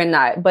or even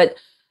not. But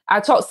I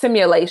taught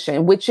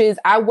simulation, which is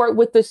I work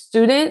with the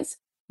students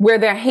where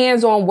they're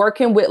hands-on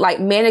working with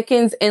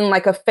mannequins in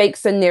a fake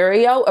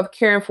scenario of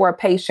caring for a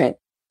patient.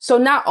 So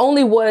not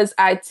only was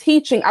I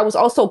teaching, I was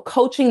also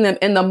coaching them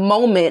in the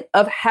moment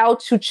of how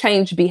to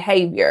change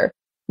behavior,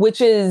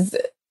 which is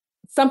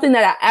something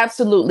that I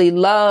absolutely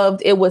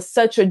loved. It was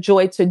such a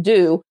joy to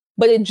do,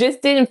 but it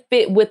just didn't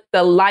fit with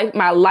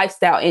my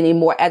lifestyle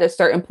anymore at a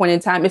certain point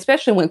in time,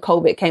 especially when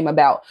COVID came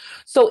about.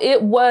 So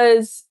it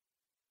was,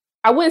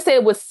 I wouldn't say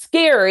it was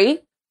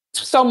scary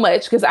so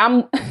much because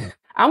I'm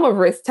a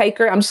risk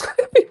taker. I'm just going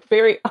to be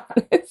very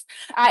honest.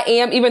 I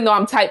am, even though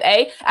I'm type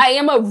A, I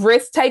am a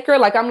risk taker.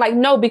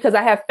 No, because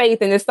I have faith.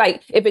 And it's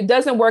if it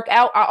doesn't work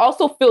out, I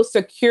also feel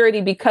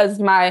security because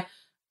my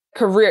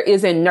career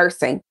is in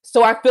nursing.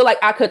 So I feel like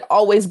I could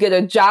always get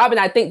a job. And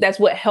I think that's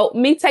what helped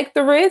me take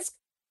the risk.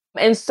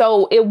 And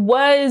so it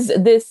was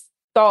this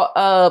thought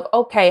of,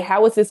 okay,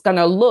 how is this going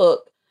to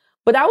look?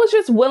 But I was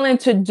just willing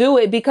to do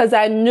it because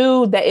I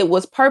knew that it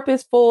was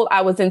purposeful.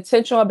 I was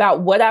intentional about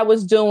what I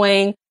was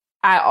doing.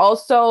 I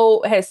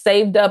also had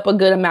saved up a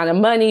good amount of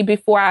money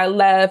before I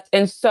left.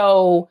 And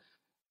so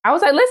I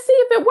was like, let's see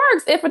if it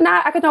works. If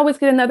not, I can always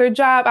get another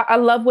job. I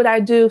love what I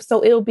do,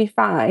 so it'll be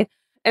fine.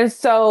 And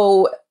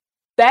so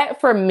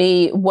that for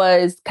me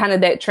was kind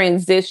of that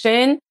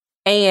transition.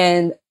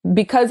 And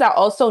because I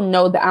also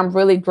know that I'm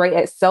really great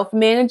at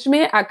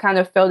self-management, I kind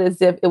of felt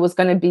as if it was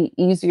going to be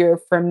easier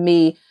for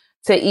me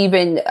to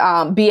even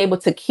be able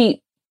to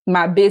keep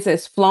my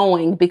business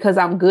flowing because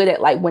I'm good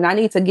at when I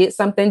need to get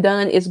something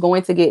done, it's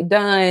going to get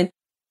done.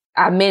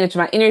 I manage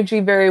my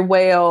energy very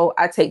well.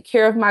 I take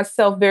care of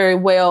myself very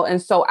well.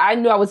 And so I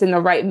knew I was in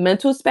the right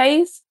mental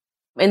space.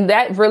 And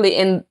that really,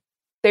 in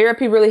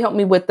therapy really helped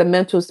me with the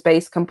mental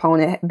space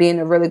component, being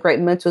a really great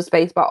mental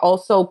space, but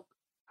also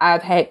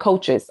I've had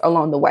coaches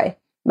along the way,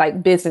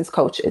 business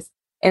coaches.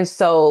 And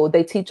so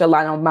they teach a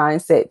lot on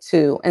mindset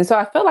too. And so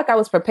I felt like I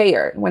was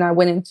prepared when I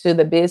went into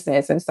the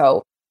business. And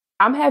so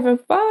I'm having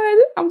fun.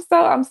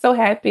 I'm so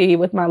happy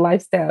with my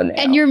lifestyle now.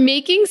 And you're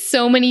making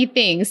so many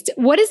things.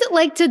 What is it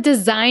like to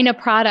design a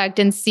product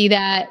and see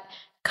that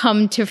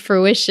come to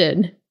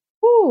fruition?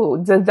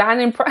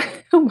 Designing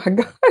oh my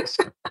gosh.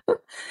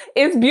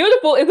 It's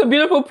beautiful. It's a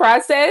beautiful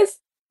process,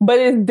 but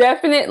it's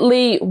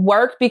definitely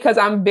work because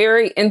I'm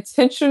very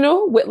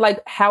intentional with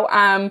like how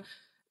I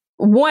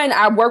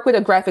work with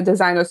a graphic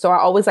designer, so I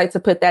always like to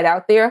put that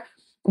out there,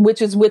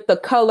 which is with the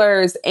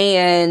colors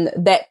and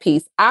that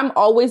piece. I'm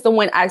always the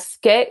one I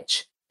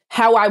sketch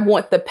how I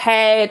want the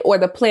pad or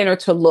the planner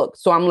to look.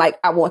 So I'm like,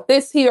 I want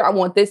this here, I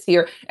want this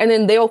here. And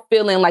then they'll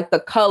fill in like the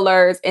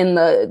colors and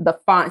the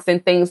fonts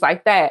and things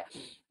like that.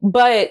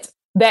 But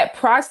that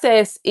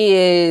process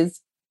is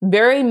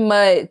very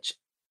much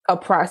a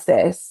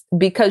process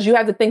because you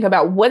have to think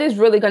about what is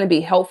really going to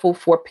be helpful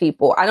for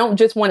people. I don't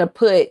just want to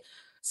put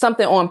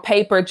something on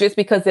paper just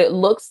because it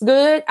looks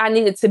good. I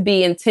need it to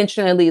be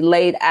intentionally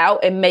laid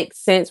out and make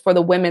sense for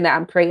the women that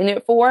I'm creating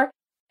it for.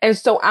 And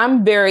so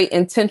I'm very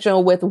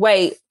intentional with,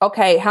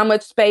 okay, how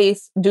much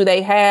space do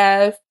they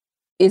have?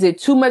 Is it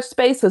too much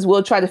space? Because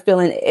we'll try to fill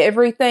in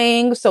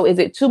everything. So is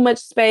it too much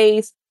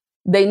space?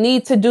 They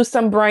need to do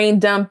some brain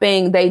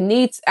dumping. They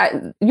need,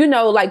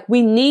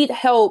 we need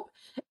help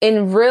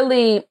in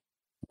really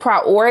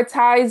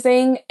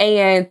prioritizing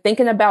and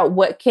thinking about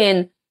what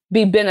can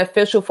be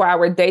beneficial for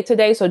our day to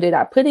day. So did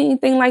I put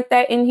anything like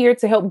that in here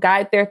to help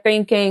guide their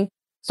thinking?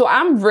 So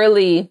I'm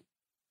really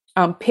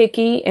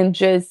picky and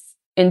just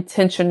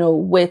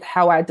intentional with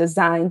how I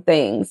design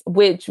things,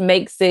 which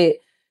makes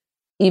it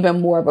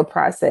even more of a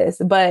process.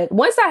 But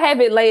once I have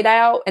it laid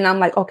out and I'm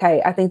like,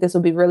 okay, I think this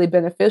will be really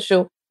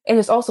beneficial. And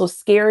it's also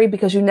scary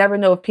because you never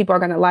know if people are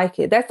going to like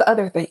it. That's the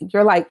other thing.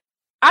 You're like,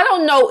 I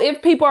don't know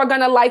if people are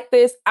going to like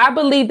this. I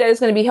believe that it's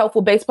going to be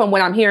helpful based upon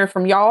what I'm hearing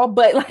from y'all.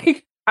 But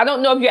like, I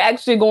don't know if you're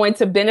actually going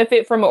to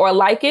benefit from it or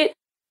like it.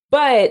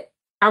 But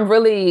I'm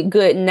really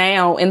good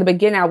now. In the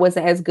beginning, I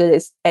wasn't as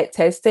good at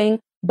testing,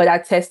 but I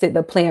tested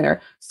the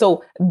planner.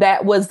 So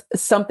that was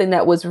something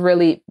that was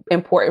really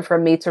important for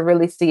me to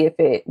really see if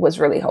it was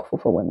really helpful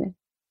for women.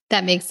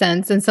 That makes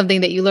sense. And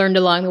something that you learned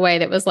along the way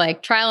that was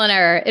like trial and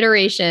error,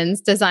 iterations,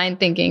 design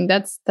thinking.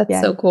 That's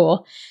so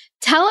cool.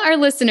 Tell our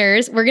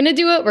listeners, we're going to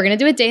do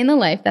a day in the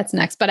life. That's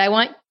next. But I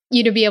want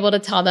you to be able to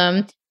tell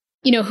them,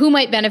 who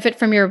might benefit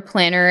from your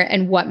planner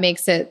and what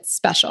makes it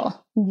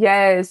special.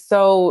 Yes.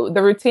 So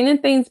the Routine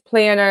and Things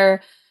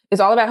planner is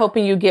all about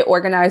helping you get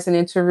organized and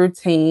into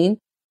routine.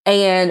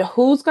 And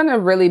who's going to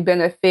really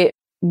benefit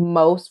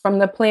most from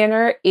the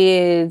planner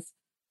is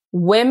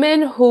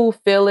women who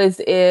feel as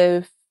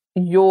if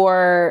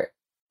your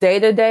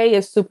day-to-day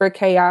is super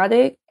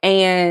chaotic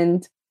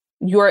and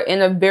you're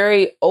in a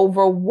very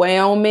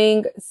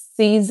overwhelming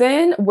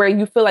season where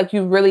you feel like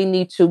you really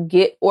need to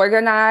get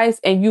organized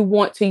and you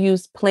want to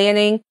use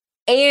planning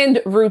and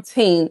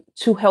routine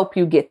to help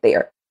you get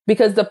there.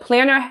 Because the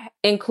planner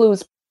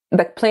includes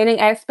the planning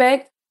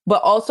aspect,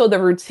 but also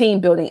the routine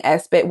building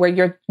aspect where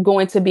you're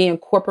going to be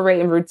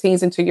incorporating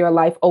routines into your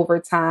life over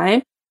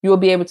time. You will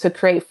be able to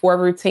create 4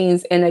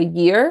 routines in a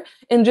year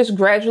and just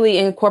gradually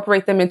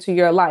incorporate them into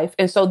your life.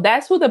 And so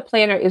that's what the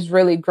planner is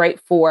really great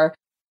for.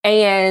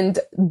 And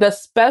the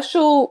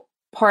special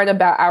part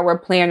about our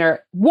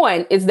planner,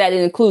 one, is that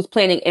it includes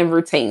planning and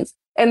routines.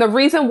 And the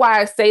reason why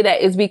I say that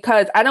is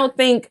because I don't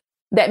think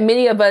that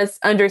many of us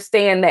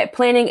understand that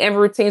planning and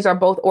routines are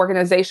both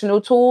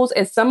organizational tools.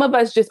 And some of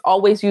us just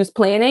always use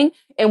planning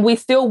and we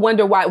still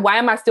wonder why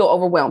am I still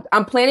overwhelmed?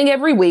 I'm planning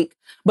every week,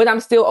 but I'm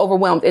still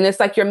overwhelmed. And it's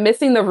like you're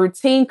missing the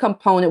routine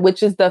component,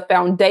 which is the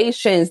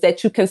foundations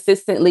that you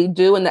consistently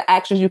do and the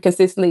actions you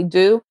consistently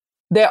do.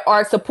 There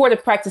are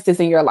supportive practices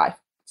in your life.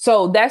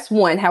 So that's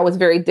one, how it's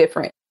very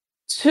different.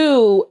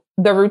 2,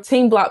 the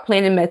routine block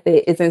planning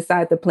method is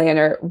inside the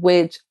planner,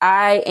 which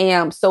I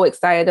am so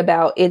excited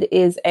about. It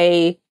is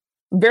a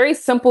very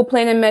simple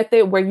planning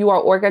method where you are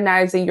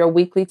organizing your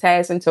weekly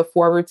tasks into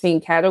 4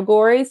 routine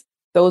categories.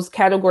 Those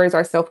categories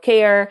are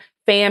self-care,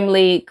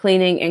 family,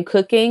 cleaning, and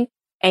cooking.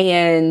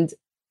 And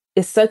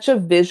it's such a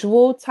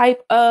visual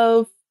type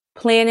of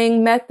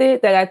planning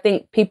method that I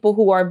think people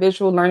who are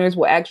visual learners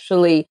will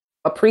actually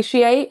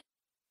appreciate.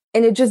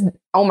 And it just,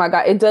 oh my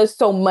God, it does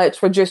so much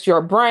for just your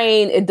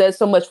brain. It does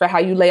so much for how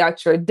you lay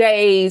out your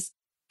days,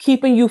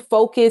 keeping you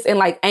focused and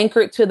like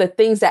anchored to the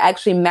things that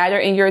actually matter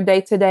in your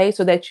day to day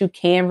so that you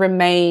can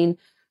remain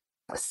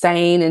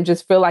sane and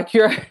just feel like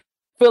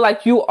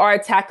you are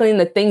tackling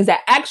the things that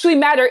actually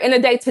matter in the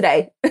day to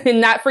day and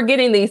not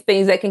forgetting these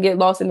things that can get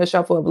lost in the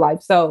shuffle of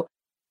life. So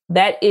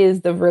that is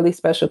the really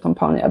special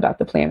component about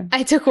the planner.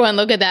 I took one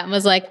look at that and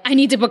was like, I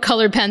need to put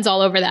colored pens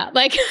all over that.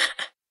 Like,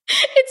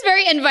 it's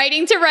very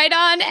inviting to write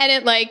on.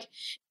 And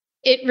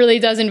it really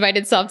does invite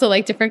itself to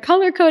like different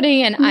color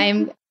coding. And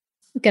I'm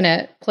going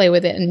to play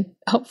with it. And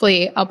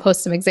hopefully I'll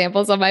post some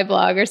examples on my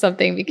blog or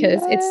something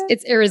because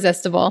it's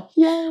irresistible.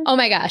 Yes. Oh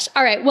my gosh.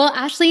 All right. Well,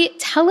 Ashley,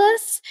 tell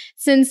us,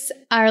 since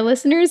our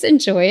listeners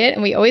enjoy it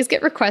and we always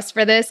get requests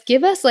for this,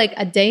 give us like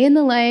a day in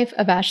the life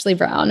of Ashley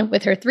Brown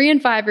with her 3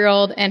 and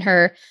 5-year-old and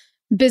her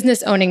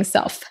business owning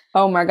self.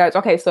 Oh my gosh.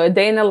 Okay. So a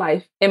day in the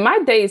life. And my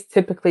days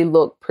typically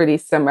look pretty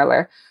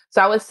similar.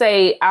 So I would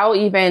say I'll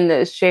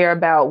even share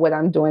about what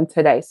I'm doing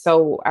today.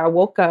 So I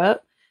woke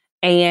up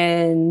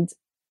and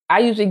I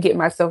usually get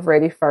myself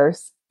ready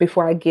first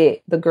before I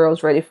get the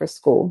girls ready for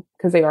school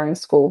because they are in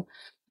school.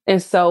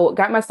 And so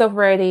got myself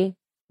ready,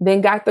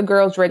 then got the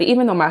girls ready,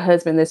 even though my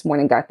husband this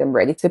morning got them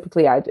ready.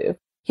 Typically I do.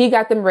 He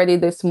got them ready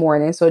this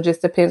morning. So it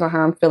just depends on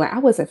how I'm feeling. I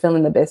wasn't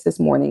feeling the best this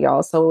morning,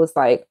 y'all. So it was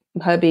like,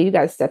 hubby, you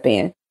got to step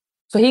in.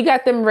 So he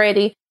got them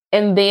ready.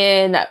 And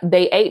then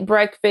they ate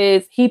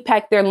breakfast. He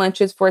packed their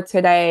lunches for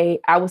today.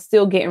 I was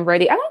still getting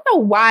ready. I don't know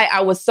why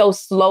I was so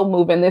slow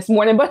moving this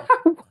morning, but I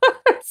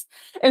was.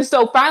 And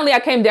so finally I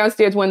came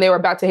downstairs when they were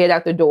about to head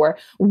out the door.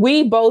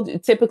 We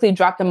both typically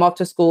drop them off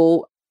to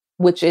school,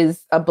 which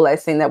is a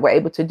blessing that we're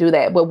able to do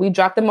that. But we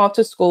drop them off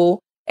to school.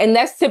 And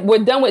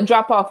we're done with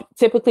drop off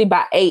typically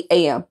by 8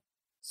 a.m.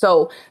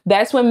 So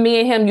that's when me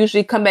and him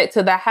usually come back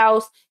to the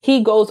house.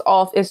 He goes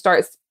off and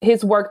starts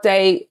his work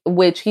day,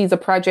 which he's a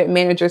project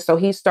manager. So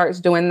he starts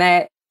doing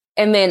that.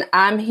 And then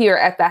I'm here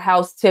at the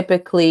house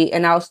typically,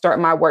 and I'll start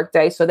my work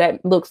day. So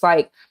that looks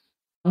like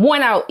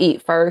I'll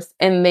eat first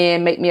and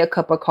then make me a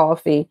cup of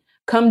coffee,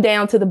 come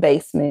down to the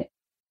basement,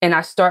 and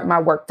I start my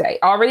work day.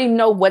 I already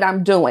know what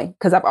I'm doing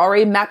because I've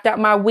already mapped out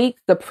my week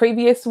the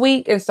previous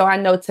week. And so I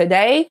know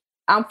today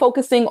I'm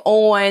focusing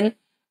on,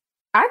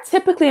 I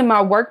typically in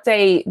my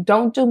workday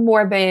don't do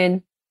more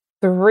than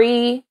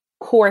 3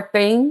 core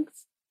things.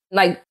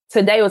 Like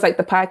today was like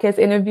the podcast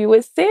interview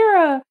with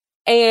Sarah.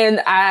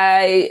 And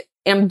I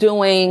am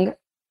doing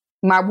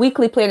my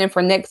weekly planning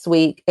for next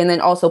week and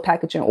then also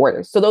packaging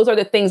orders. So those are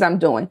the things I'm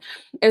doing.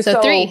 And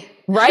so 3.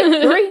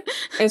 Right? 3.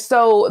 And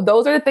so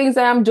those are the things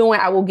that I'm doing.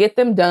 I will get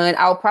them done.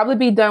 I'll probably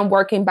be done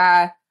working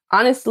by,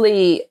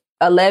 honestly,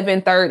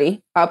 11:30.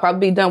 I'll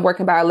probably be done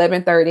working by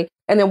 11:30.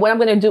 And then what I'm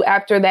going to do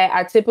after that,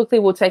 I typically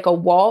will take a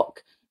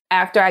walk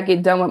after I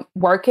get done with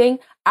working.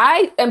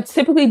 I am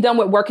typically done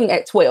with working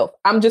at 12.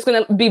 I'm just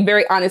going to be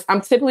very honest. I'm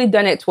typically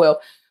done at 12.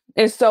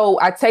 And so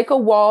I take a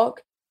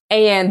walk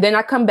and then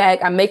I come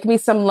back. I make me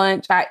some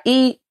lunch. I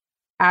eat.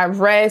 I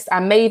rest. I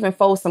may even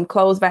fold some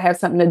clothes if I have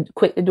something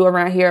quick to do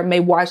around here. I may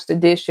wash the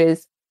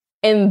dishes.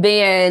 And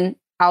then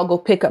I'll go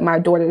pick up my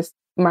daughters.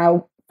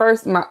 My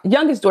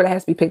youngest daughter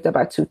has to be picked up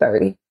by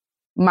 2:30.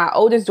 My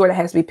oldest daughter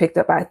has to be picked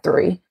up by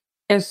 3.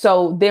 And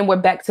so then we're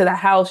back to the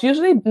house,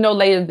 usually no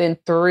later than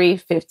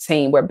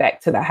 3:15, we're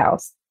back to the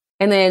house.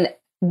 And then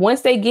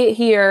once they get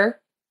here,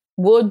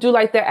 we'll do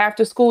like their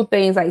after school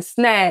things like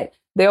snack.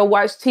 They'll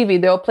watch TV.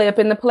 They'll play up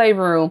in the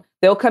playroom.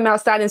 They'll come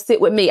outside and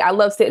sit with me. I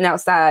love sitting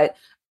outside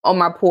on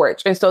my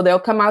porch. And so they'll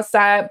come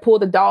outside, pull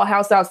the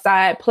dollhouse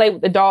outside, play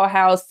with the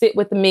dollhouse, sit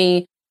with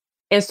me.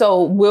 And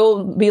so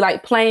we'll be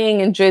like playing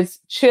and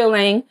just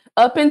chilling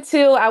up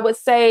until I would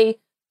say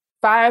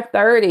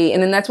 5:30.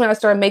 And then that's when I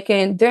start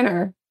making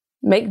dinner.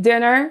 Make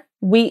dinner,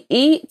 we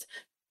eat,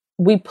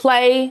 we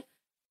play,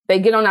 they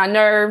get on our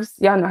nerves.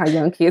 Y'all know how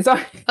young kids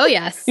are. Oh,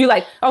 yes. You're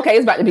like, okay,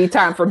 it's about to be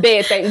time for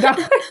bed, thank God.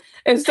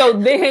 And so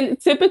then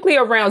typically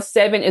around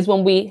 7 is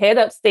when we head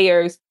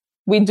upstairs.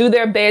 We do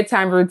their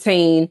bedtime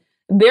routine.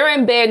 They're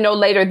in bed no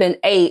later than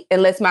 8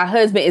 unless my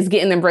husband is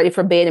getting them ready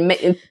for bed.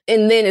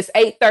 And then it's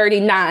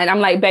 8:39.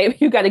 I'm like, baby,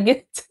 you got to get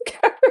it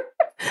together.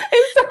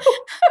 And so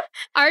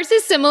ours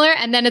is similar.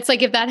 And then it's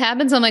like, if that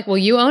happens, I'm like, well,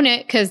 you own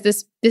it. Cause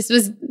this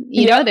was,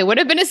 you know, they would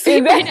have been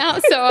asleep right now.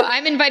 So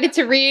I'm invited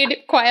to read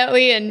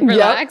quietly and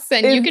relax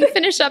and you can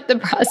finish up the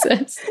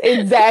process.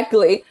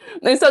 Exactly.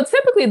 And so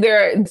typically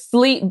they're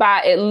asleep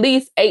by at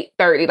least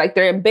 8:30. Like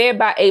they're in bed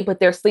by 8, but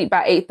they're asleep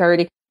by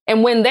 8:30.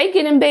 And when they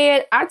get in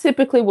bed, I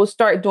typically will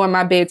start doing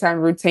my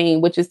bedtime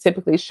routine, which is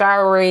typically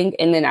showering.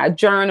 And then I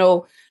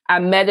journal, I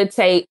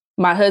meditate.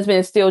 My husband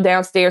is still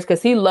downstairs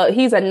because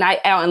he's a night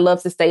owl and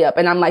loves to stay up.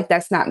 And I'm like,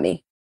 that's not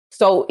me.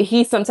 So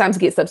he sometimes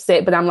gets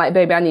upset, but I'm like,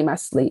 baby, I need my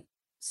sleep.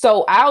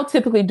 So I'll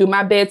typically do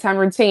my bedtime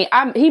routine.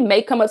 He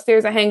may come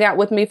upstairs and hang out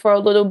with me for a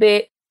little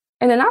bit.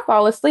 And then I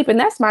fall asleep and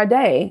that's my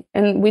day.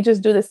 And we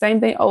just do the same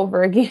thing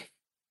over again.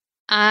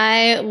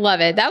 I love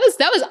it. That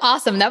was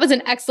awesome. That was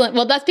an excellent.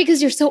 Well, that's because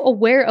you're so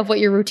aware of what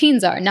your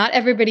routines are. Not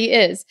everybody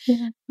is,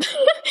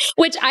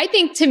 which I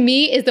think to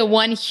me is the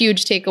one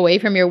huge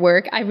takeaway from your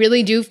work. I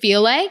really do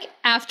feel like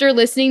after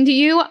listening to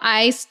you,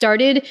 I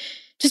started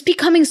just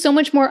becoming so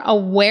much more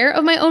aware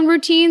of my own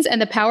routines and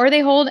the power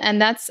they hold.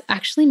 And that's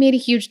actually made a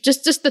huge,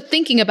 just the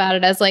thinking about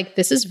it as like,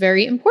 this is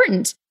very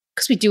important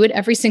because we do it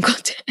every single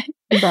day.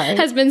 Right.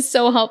 Has been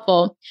so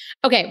helpful.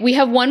 Okay, we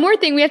have one more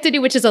thing we have to do,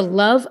 which is a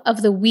love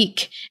of the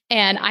week.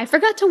 And I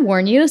forgot to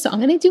warn you, so I'm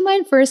going to do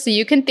mine first so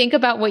you can think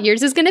about what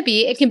yours is going to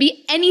be. It can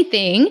be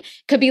anything. It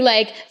could be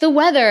like the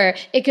weather.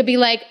 It could be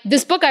like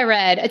this book I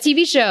read, a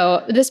TV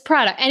show, this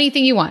product,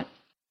 anything you want.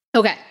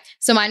 Okay,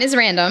 so mine is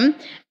random,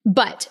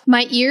 but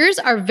my ears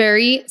are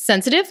very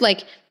sensitive,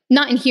 like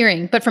not in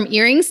hearing, but from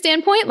earring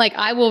standpoint, like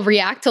I will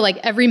react to like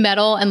every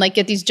metal and like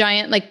get these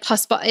giant like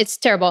pus. It's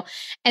terrible.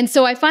 And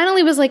so I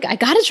finally was like, I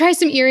got to try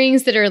some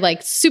earrings that are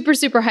like super,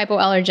 super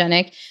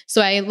hypoallergenic.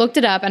 So I looked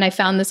it up and I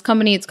found this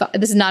company.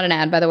 This is not an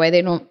ad, by the way.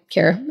 They don't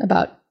care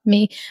about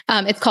me.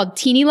 It's called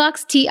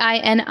Tinilux,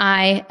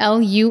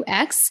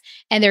 Tinilux,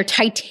 and they're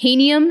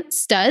titanium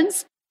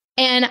studs.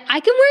 And I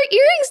can wear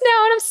earrings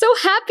now and I'm so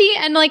happy.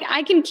 And like,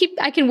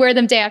 I can wear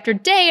them day after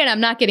day and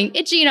I'm not getting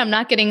itchy and I'm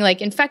not getting like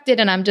infected.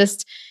 And I'm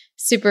just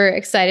super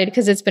excited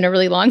because it's been a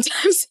really long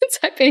time since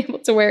I've been able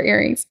to wear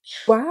earrings.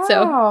 Wow.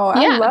 So,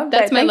 yeah, I love that.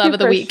 that's my love of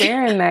the week.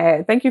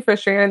 Thank you for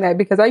sharing that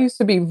because I used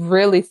to be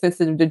really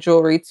sensitive to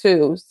jewelry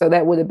too. So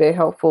that would have been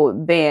helpful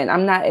then.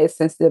 I'm not as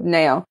sensitive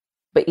now.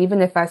 But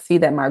even if I see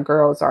that my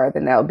girls are,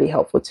 then that would be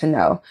helpful to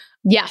know.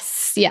 Yes.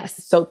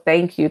 So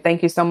thank you.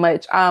 Thank you so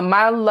much.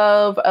 My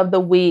love of the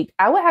week,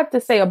 I would have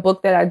to say a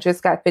book that I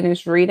just got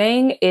finished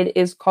reading. It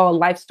is called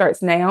Life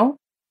Starts Now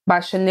by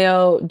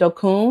Chanel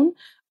Docun.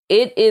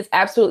 It is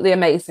absolutely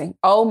amazing.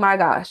 Oh my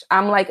gosh.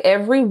 I'm like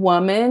every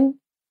woman,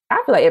 I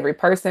feel like every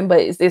person, but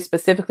it's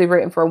specifically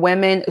written for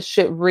women,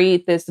 should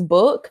read this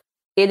book.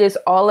 It is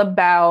all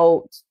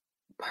about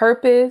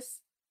purpose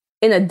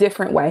in a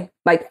different way.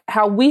 Like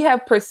how we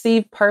have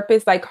perceived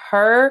purpose, like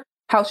how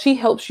she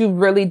helps you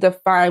really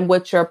define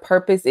what your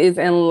purpose is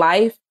in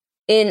life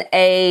in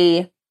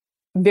a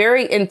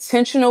very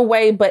intentional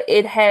way, but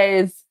it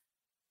has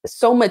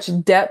so much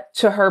depth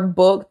to her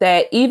book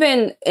that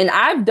and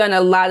I've done a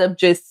lot of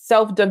just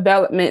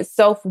self-development,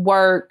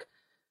 self-work.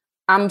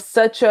 I'm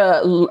such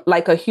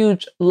a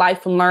huge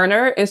life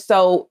learner. And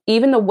so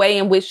even the way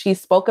in which she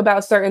spoke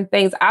about certain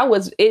things,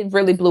 it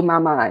really blew my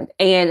mind.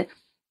 And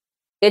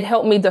it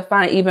helped me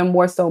define even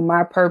more so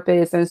my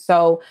purpose. And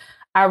so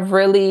I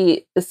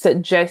really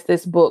suggest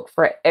this book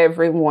for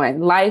everyone.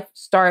 Life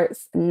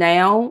Starts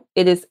Now.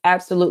 It is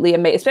absolutely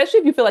amazing,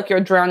 especially if you feel like you're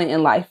drowning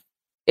in life.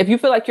 If you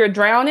feel like you're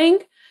drowning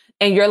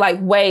and you're like,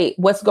 wait,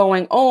 what's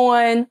going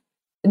on?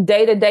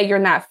 Day to day, you're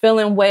not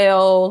feeling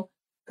well.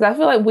 Because I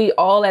feel like we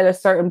all at a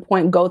certain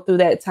point go through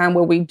that time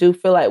where we do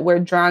feel like we're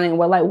drowning.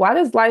 We're like, why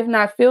does life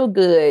not feel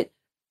good?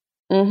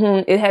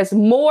 It has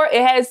more.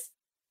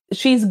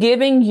 She's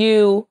giving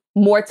you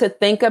more to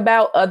think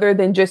about other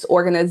than just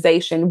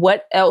organization.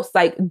 What else?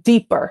 That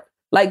deeper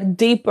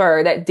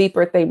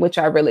thing, which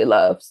I really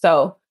love.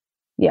 So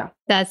yeah.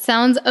 That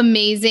sounds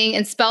amazing.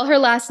 And spell her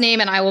last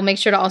name and I will make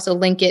sure to also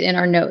link it in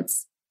our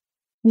notes.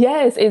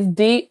 Yes, it's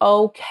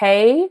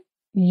Dokun.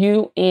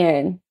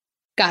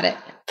 Got it.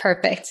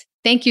 Perfect.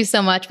 Thank you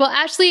so much. Well,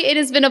 Ashley, it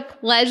has been a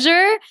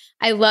pleasure.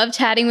 I love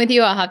chatting with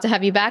you. I'll have to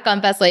have you back on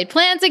Best Laid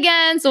Plans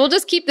again. So we'll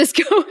just keep this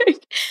going.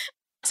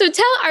 So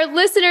tell our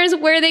listeners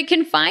where they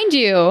can find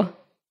you.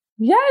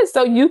 Yes,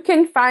 so you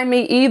can find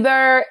me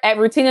either at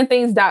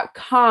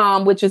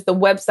routineinthings.com, which is the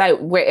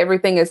website where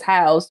everything is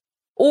housed,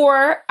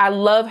 or I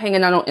love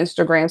hanging out on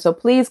Instagram. So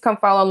please come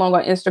follow along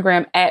on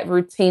Instagram at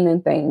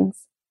routineinthings.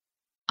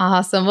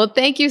 Awesome. Well,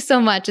 thank you so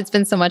much. It's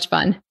been so much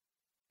fun.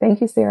 Thank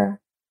you, Sarah.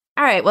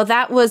 All right. Well,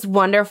 that was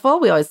wonderful.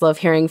 We always love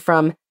hearing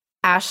from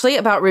Ashley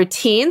about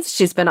routines.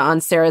 She's been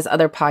on Sarah's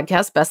other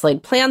podcast, Best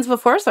Laid Plans,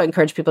 before, so I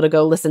encourage people to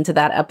go listen to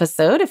that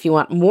episode if you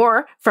want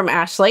more from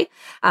Ashley.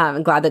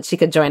 I'm glad that she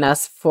could join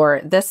us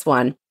for this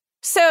one.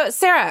 So,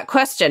 Sarah,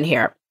 question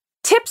here.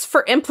 Tips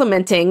for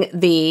implementing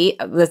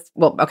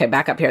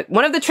back up here.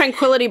 One of the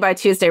Tranquility by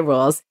Tuesday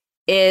rules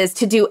is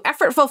to do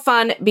effortful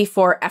fun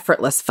before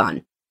effortless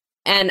fun.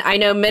 And I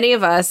know many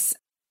of us,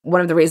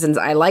 one of the reasons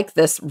I like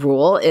this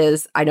rule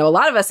is I know a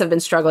lot of us have been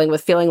struggling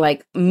with feeling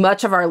like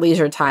much of our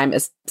leisure time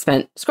is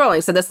spent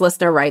scrolling. So this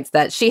listener writes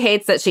that she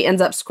hates that she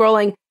ends up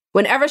scrolling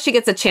whenever she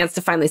gets a chance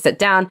to finally sit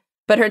down,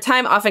 but her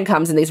time often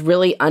comes in these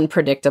really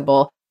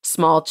unpredictable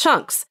small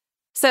chunks.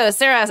 So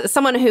Sarah, as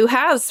someone who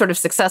has sort of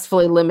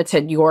successfully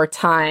limited your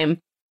time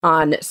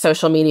on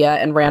social media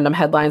and random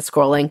headline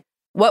scrolling,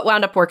 what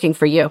wound up working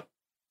for you?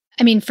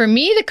 I mean, for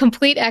me, the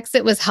complete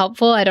exit was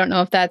helpful. I don't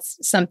know if that's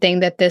something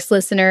that this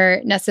listener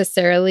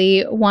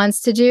necessarily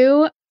wants to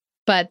do,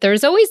 but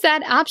there's always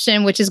that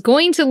option, which is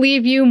going to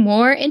leave you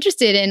more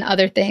interested in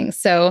other things.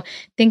 So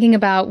thinking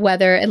about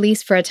whether, at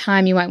least for a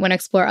time, you might want to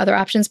explore other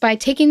options by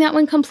taking that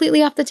one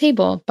completely off the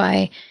table,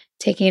 by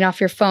taking it off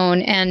your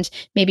phone and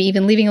maybe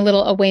even leaving a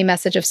little away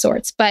message of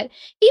sorts. But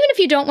even if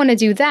you don't want to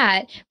do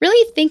that,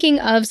 really thinking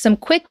of some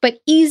quick but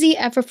easy,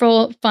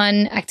 effortful,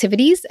 fun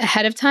activities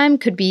ahead of time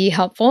could be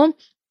helpful.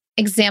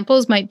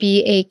 Examples might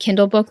be a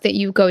Kindle book that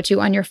you go to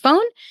on your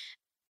phone,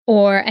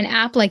 or an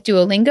app like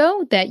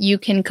Duolingo that you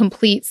can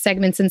complete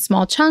segments in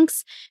small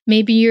chunks.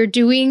 Maybe you're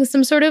doing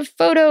some sort of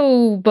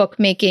photo book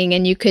making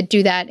and you could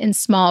do that in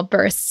small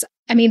bursts.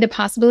 I mean, the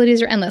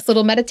possibilities are endless.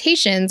 Little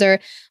meditations or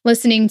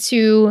listening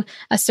to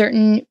a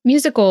certain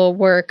musical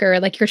work,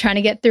 or like you're trying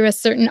to get through a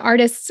certain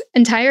artist's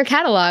entire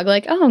catalog.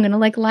 Like, oh, I'm going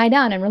to lie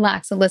down and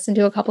relax and listen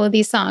to a couple of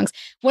these songs.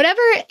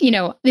 Whatever,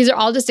 these are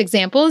all just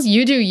examples.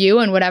 You do you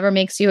and whatever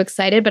makes you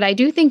excited. But I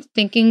do think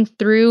thinking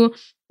through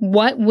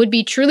what would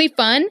be truly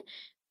fun,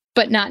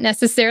 but not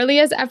necessarily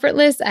as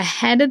effortless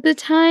ahead of the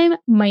time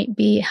might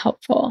be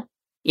helpful.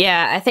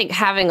 Yeah, I think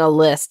having a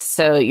list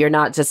so you're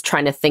not just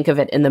trying to think of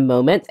it in the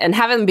moment, and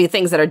having them be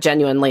things that are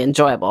genuinely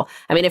enjoyable.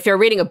 I mean, if you're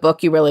reading a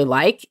book you really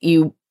like,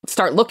 you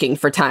start looking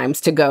for times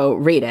to go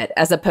read it,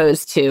 as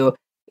opposed to,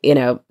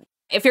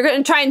 if you're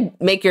going to try and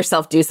make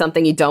yourself do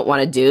something you don't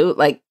want to do,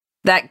 like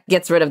that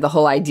gets rid of the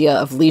whole idea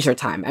of leisure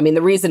time. I mean,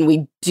 the reason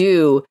we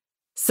do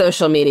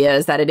social media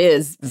is that it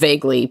is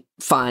vaguely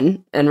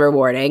fun and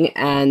rewarding.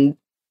 And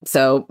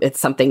so it's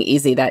something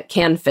easy that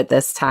can fit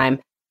this time.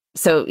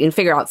 So you can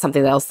figure out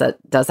something else that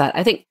does that.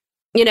 I think,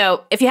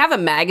 if you have a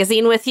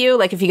magazine with you,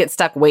 like if you get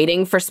stuck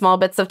waiting for small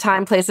bits of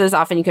time places,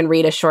 often you can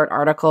read a short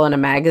article in a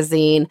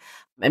magazine.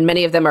 And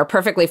many of them are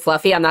perfectly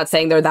fluffy. I'm not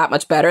saying they're that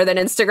much better than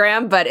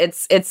Instagram, but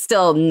it's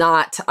still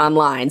not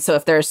online. So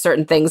if there are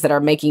certain things that are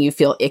making you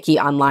feel icky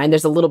online,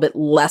 there's a little bit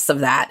less of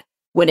that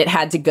when it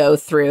had to go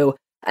through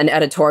an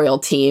editorial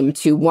team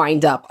to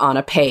wind up on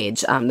a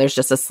page. There's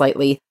just a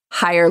slightly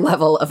higher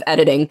level of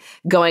editing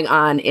going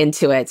on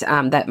into it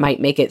that might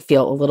make it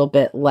feel a little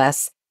bit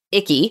less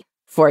icky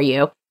for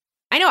you.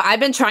 I know I've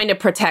been trying to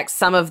protect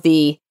some of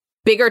the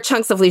bigger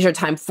chunks of leisure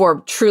time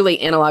for truly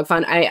analog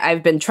fun.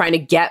 I've been trying to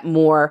get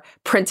more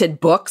printed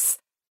books.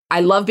 I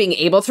love being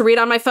able to read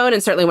on my phone.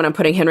 And certainly when I'm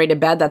putting Henry to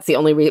bed, that's the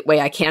only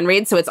way I can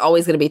read. So it's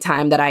always going to be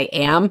time that I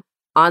am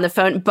on the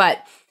phone.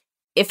 But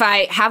if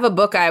I have a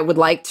book I would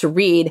like to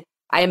read,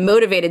 I am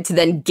motivated to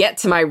then get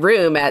to my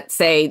room at,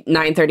 say,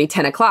 9:30,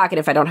 10 o'clock. And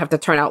if I don't have to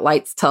turn out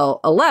lights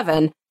till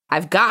 11,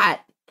 I've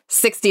got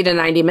 60 to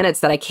 90 minutes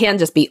that I can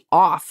just be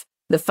off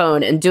the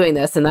phone and doing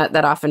this. And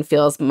that often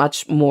feels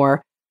much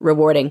more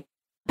rewarding.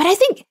 But I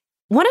think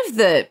one of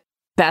the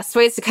best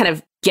ways to kind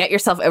of get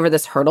yourself over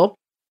this hurdle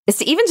is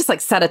to even just like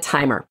set a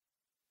timer.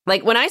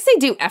 Like when I say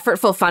do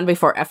effortful fun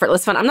before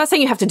effortless fun, I'm not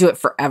saying you have to do it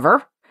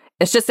forever.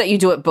 It's just that you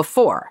do it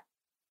before.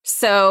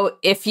 So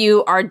if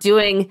you are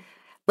doing,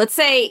 let's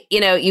say,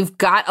 you've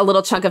got a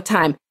little chunk of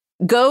time,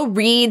 go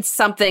read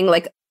something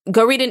like,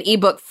 go read an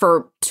ebook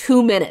for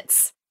 2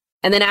 minutes.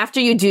 And then after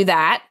you do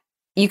that,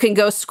 you can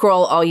go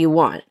scroll all you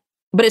want.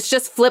 But it's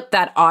just flip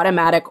that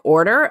automatic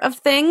order of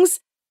things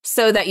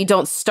so that you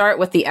don't start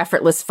with the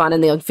effortless fun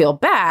and they'll feel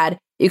bad.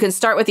 You can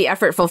start with the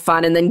effortful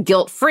fun and then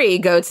guilt-free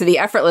go to the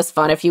effortless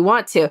fun if you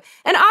want to.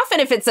 And often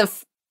if it's a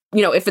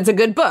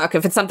good book,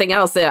 if it's something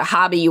else, a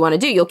hobby you want to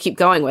do, you'll keep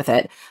going with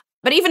it.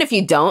 But even if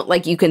you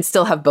don't, you can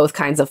still have both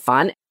kinds of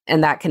fun.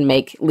 And that can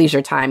make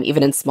leisure time,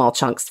 even in small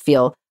chunks,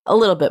 feel a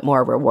little bit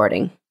more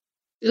rewarding.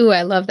 Ooh,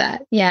 I love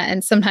that. Yeah.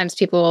 And sometimes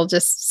people will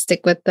just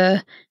stick with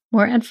the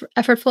more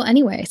effortful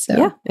anyway. So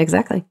yeah,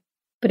 exactly.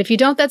 But if you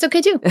don't, that's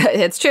okay too.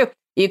 It's true.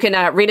 You can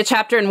read a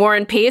chapter in War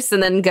and Peace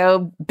and then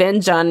go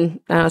binge on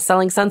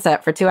Selling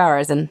Sunset for 2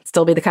 hours and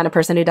still be the kind of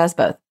person who does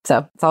both.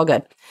 So it's all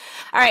good.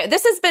 All right.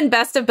 This has been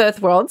Best of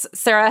Both Worlds.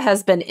 Sarah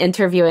has been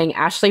interviewing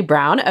Ashley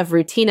Brown of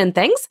Routine and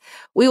Things.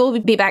 We will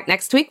be back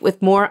next week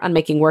with more on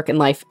making work and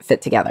life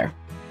fit together.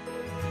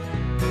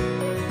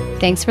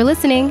 Thanks for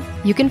listening.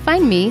 You can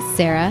find me,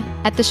 Sarah,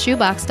 at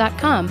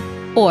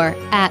theshoebox.com or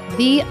at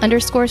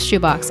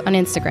 @the_shoebox on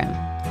Instagram.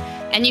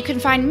 And you can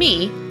find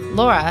me,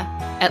 Laura,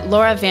 at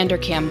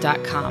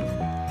lauravanderkam.com.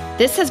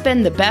 This has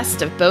been the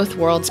Best of Both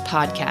Worlds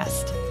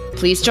podcast.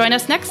 Please join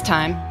us next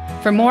time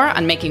for more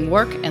on making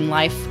work and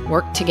life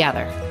work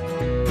together.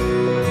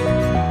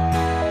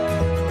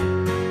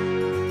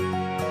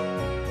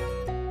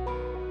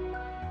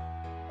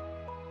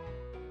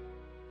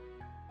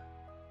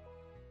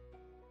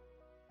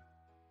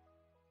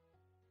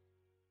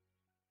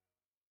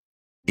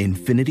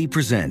 Infiniti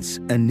presents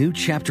a new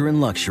chapter in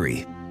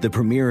luxury, the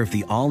premiere of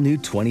the all-new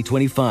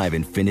 2025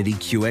 Infiniti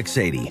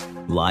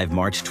QX80, live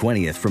March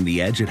 20th from the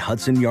Edge at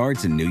Hudson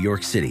Yards in New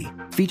York City,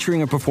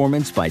 featuring a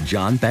performance by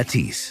Jon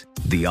Batiste.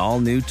 The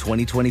all-new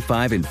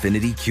 2025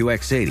 Infiniti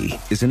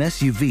QX80 is an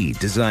SUV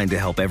designed to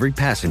help every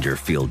passenger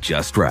feel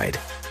just right.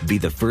 Be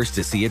the first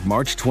to see it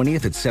March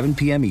 20th at 7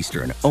 p.m.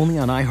 Eastern, only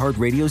on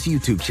iHeartRadio's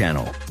YouTube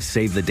channel.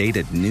 Save the date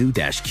at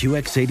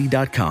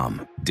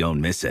new-QX80.com. Don't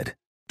miss it.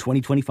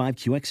 2025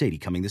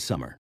 QX80 coming this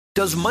summer.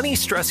 Does money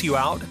stress you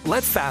out?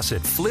 Let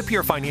Facet flip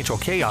your financial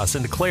chaos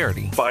into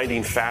clarity.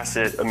 Finding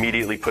Facet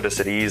immediately put us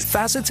at ease.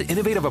 Facet's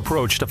innovative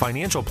approach to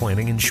financial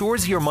planning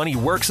ensures your money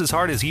works as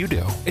hard as you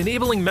do,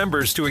 enabling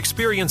members to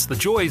experience the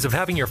joys of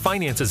having your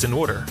finances in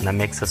order. And that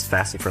makes us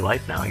Facet for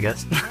life now, I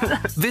guess.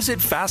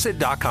 Visit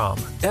Facet.com,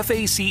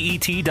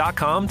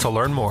 FACET.com to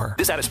learn more.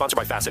 This ad is sponsored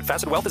by Facet.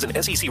 Facet Wealth is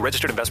an SEC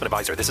registered investment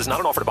advisor. This is not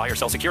an offer to buy or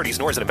sell securities,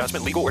 nor is it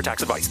investment, legal, or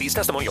tax advice. These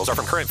testimonials are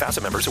from current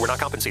Facet members who are not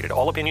compensated.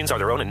 All opinions are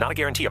their own and not a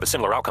guarantee of a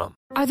similar outcome.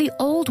 Are the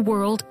old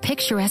world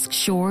picturesque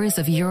shores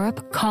of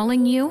Europe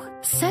calling you?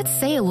 Set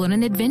sail on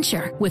an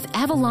adventure with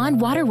Avalon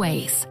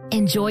Waterways.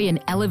 Enjoy an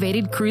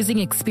elevated cruising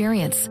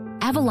experience.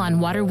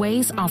 Avalon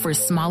Waterways offers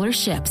smaller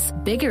ships,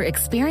 bigger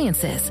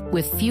experiences,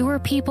 with fewer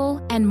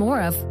people and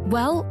more of,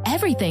 well,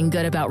 everything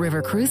good about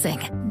river cruising.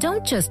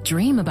 Don't just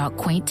dream about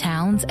quaint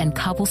towns and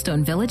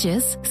cobblestone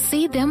villages.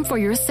 See them for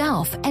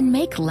yourself and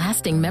make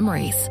lasting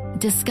memories.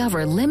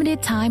 Discover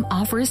limited time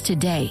offers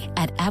today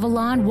at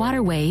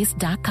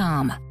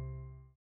AvalonWaterways.com.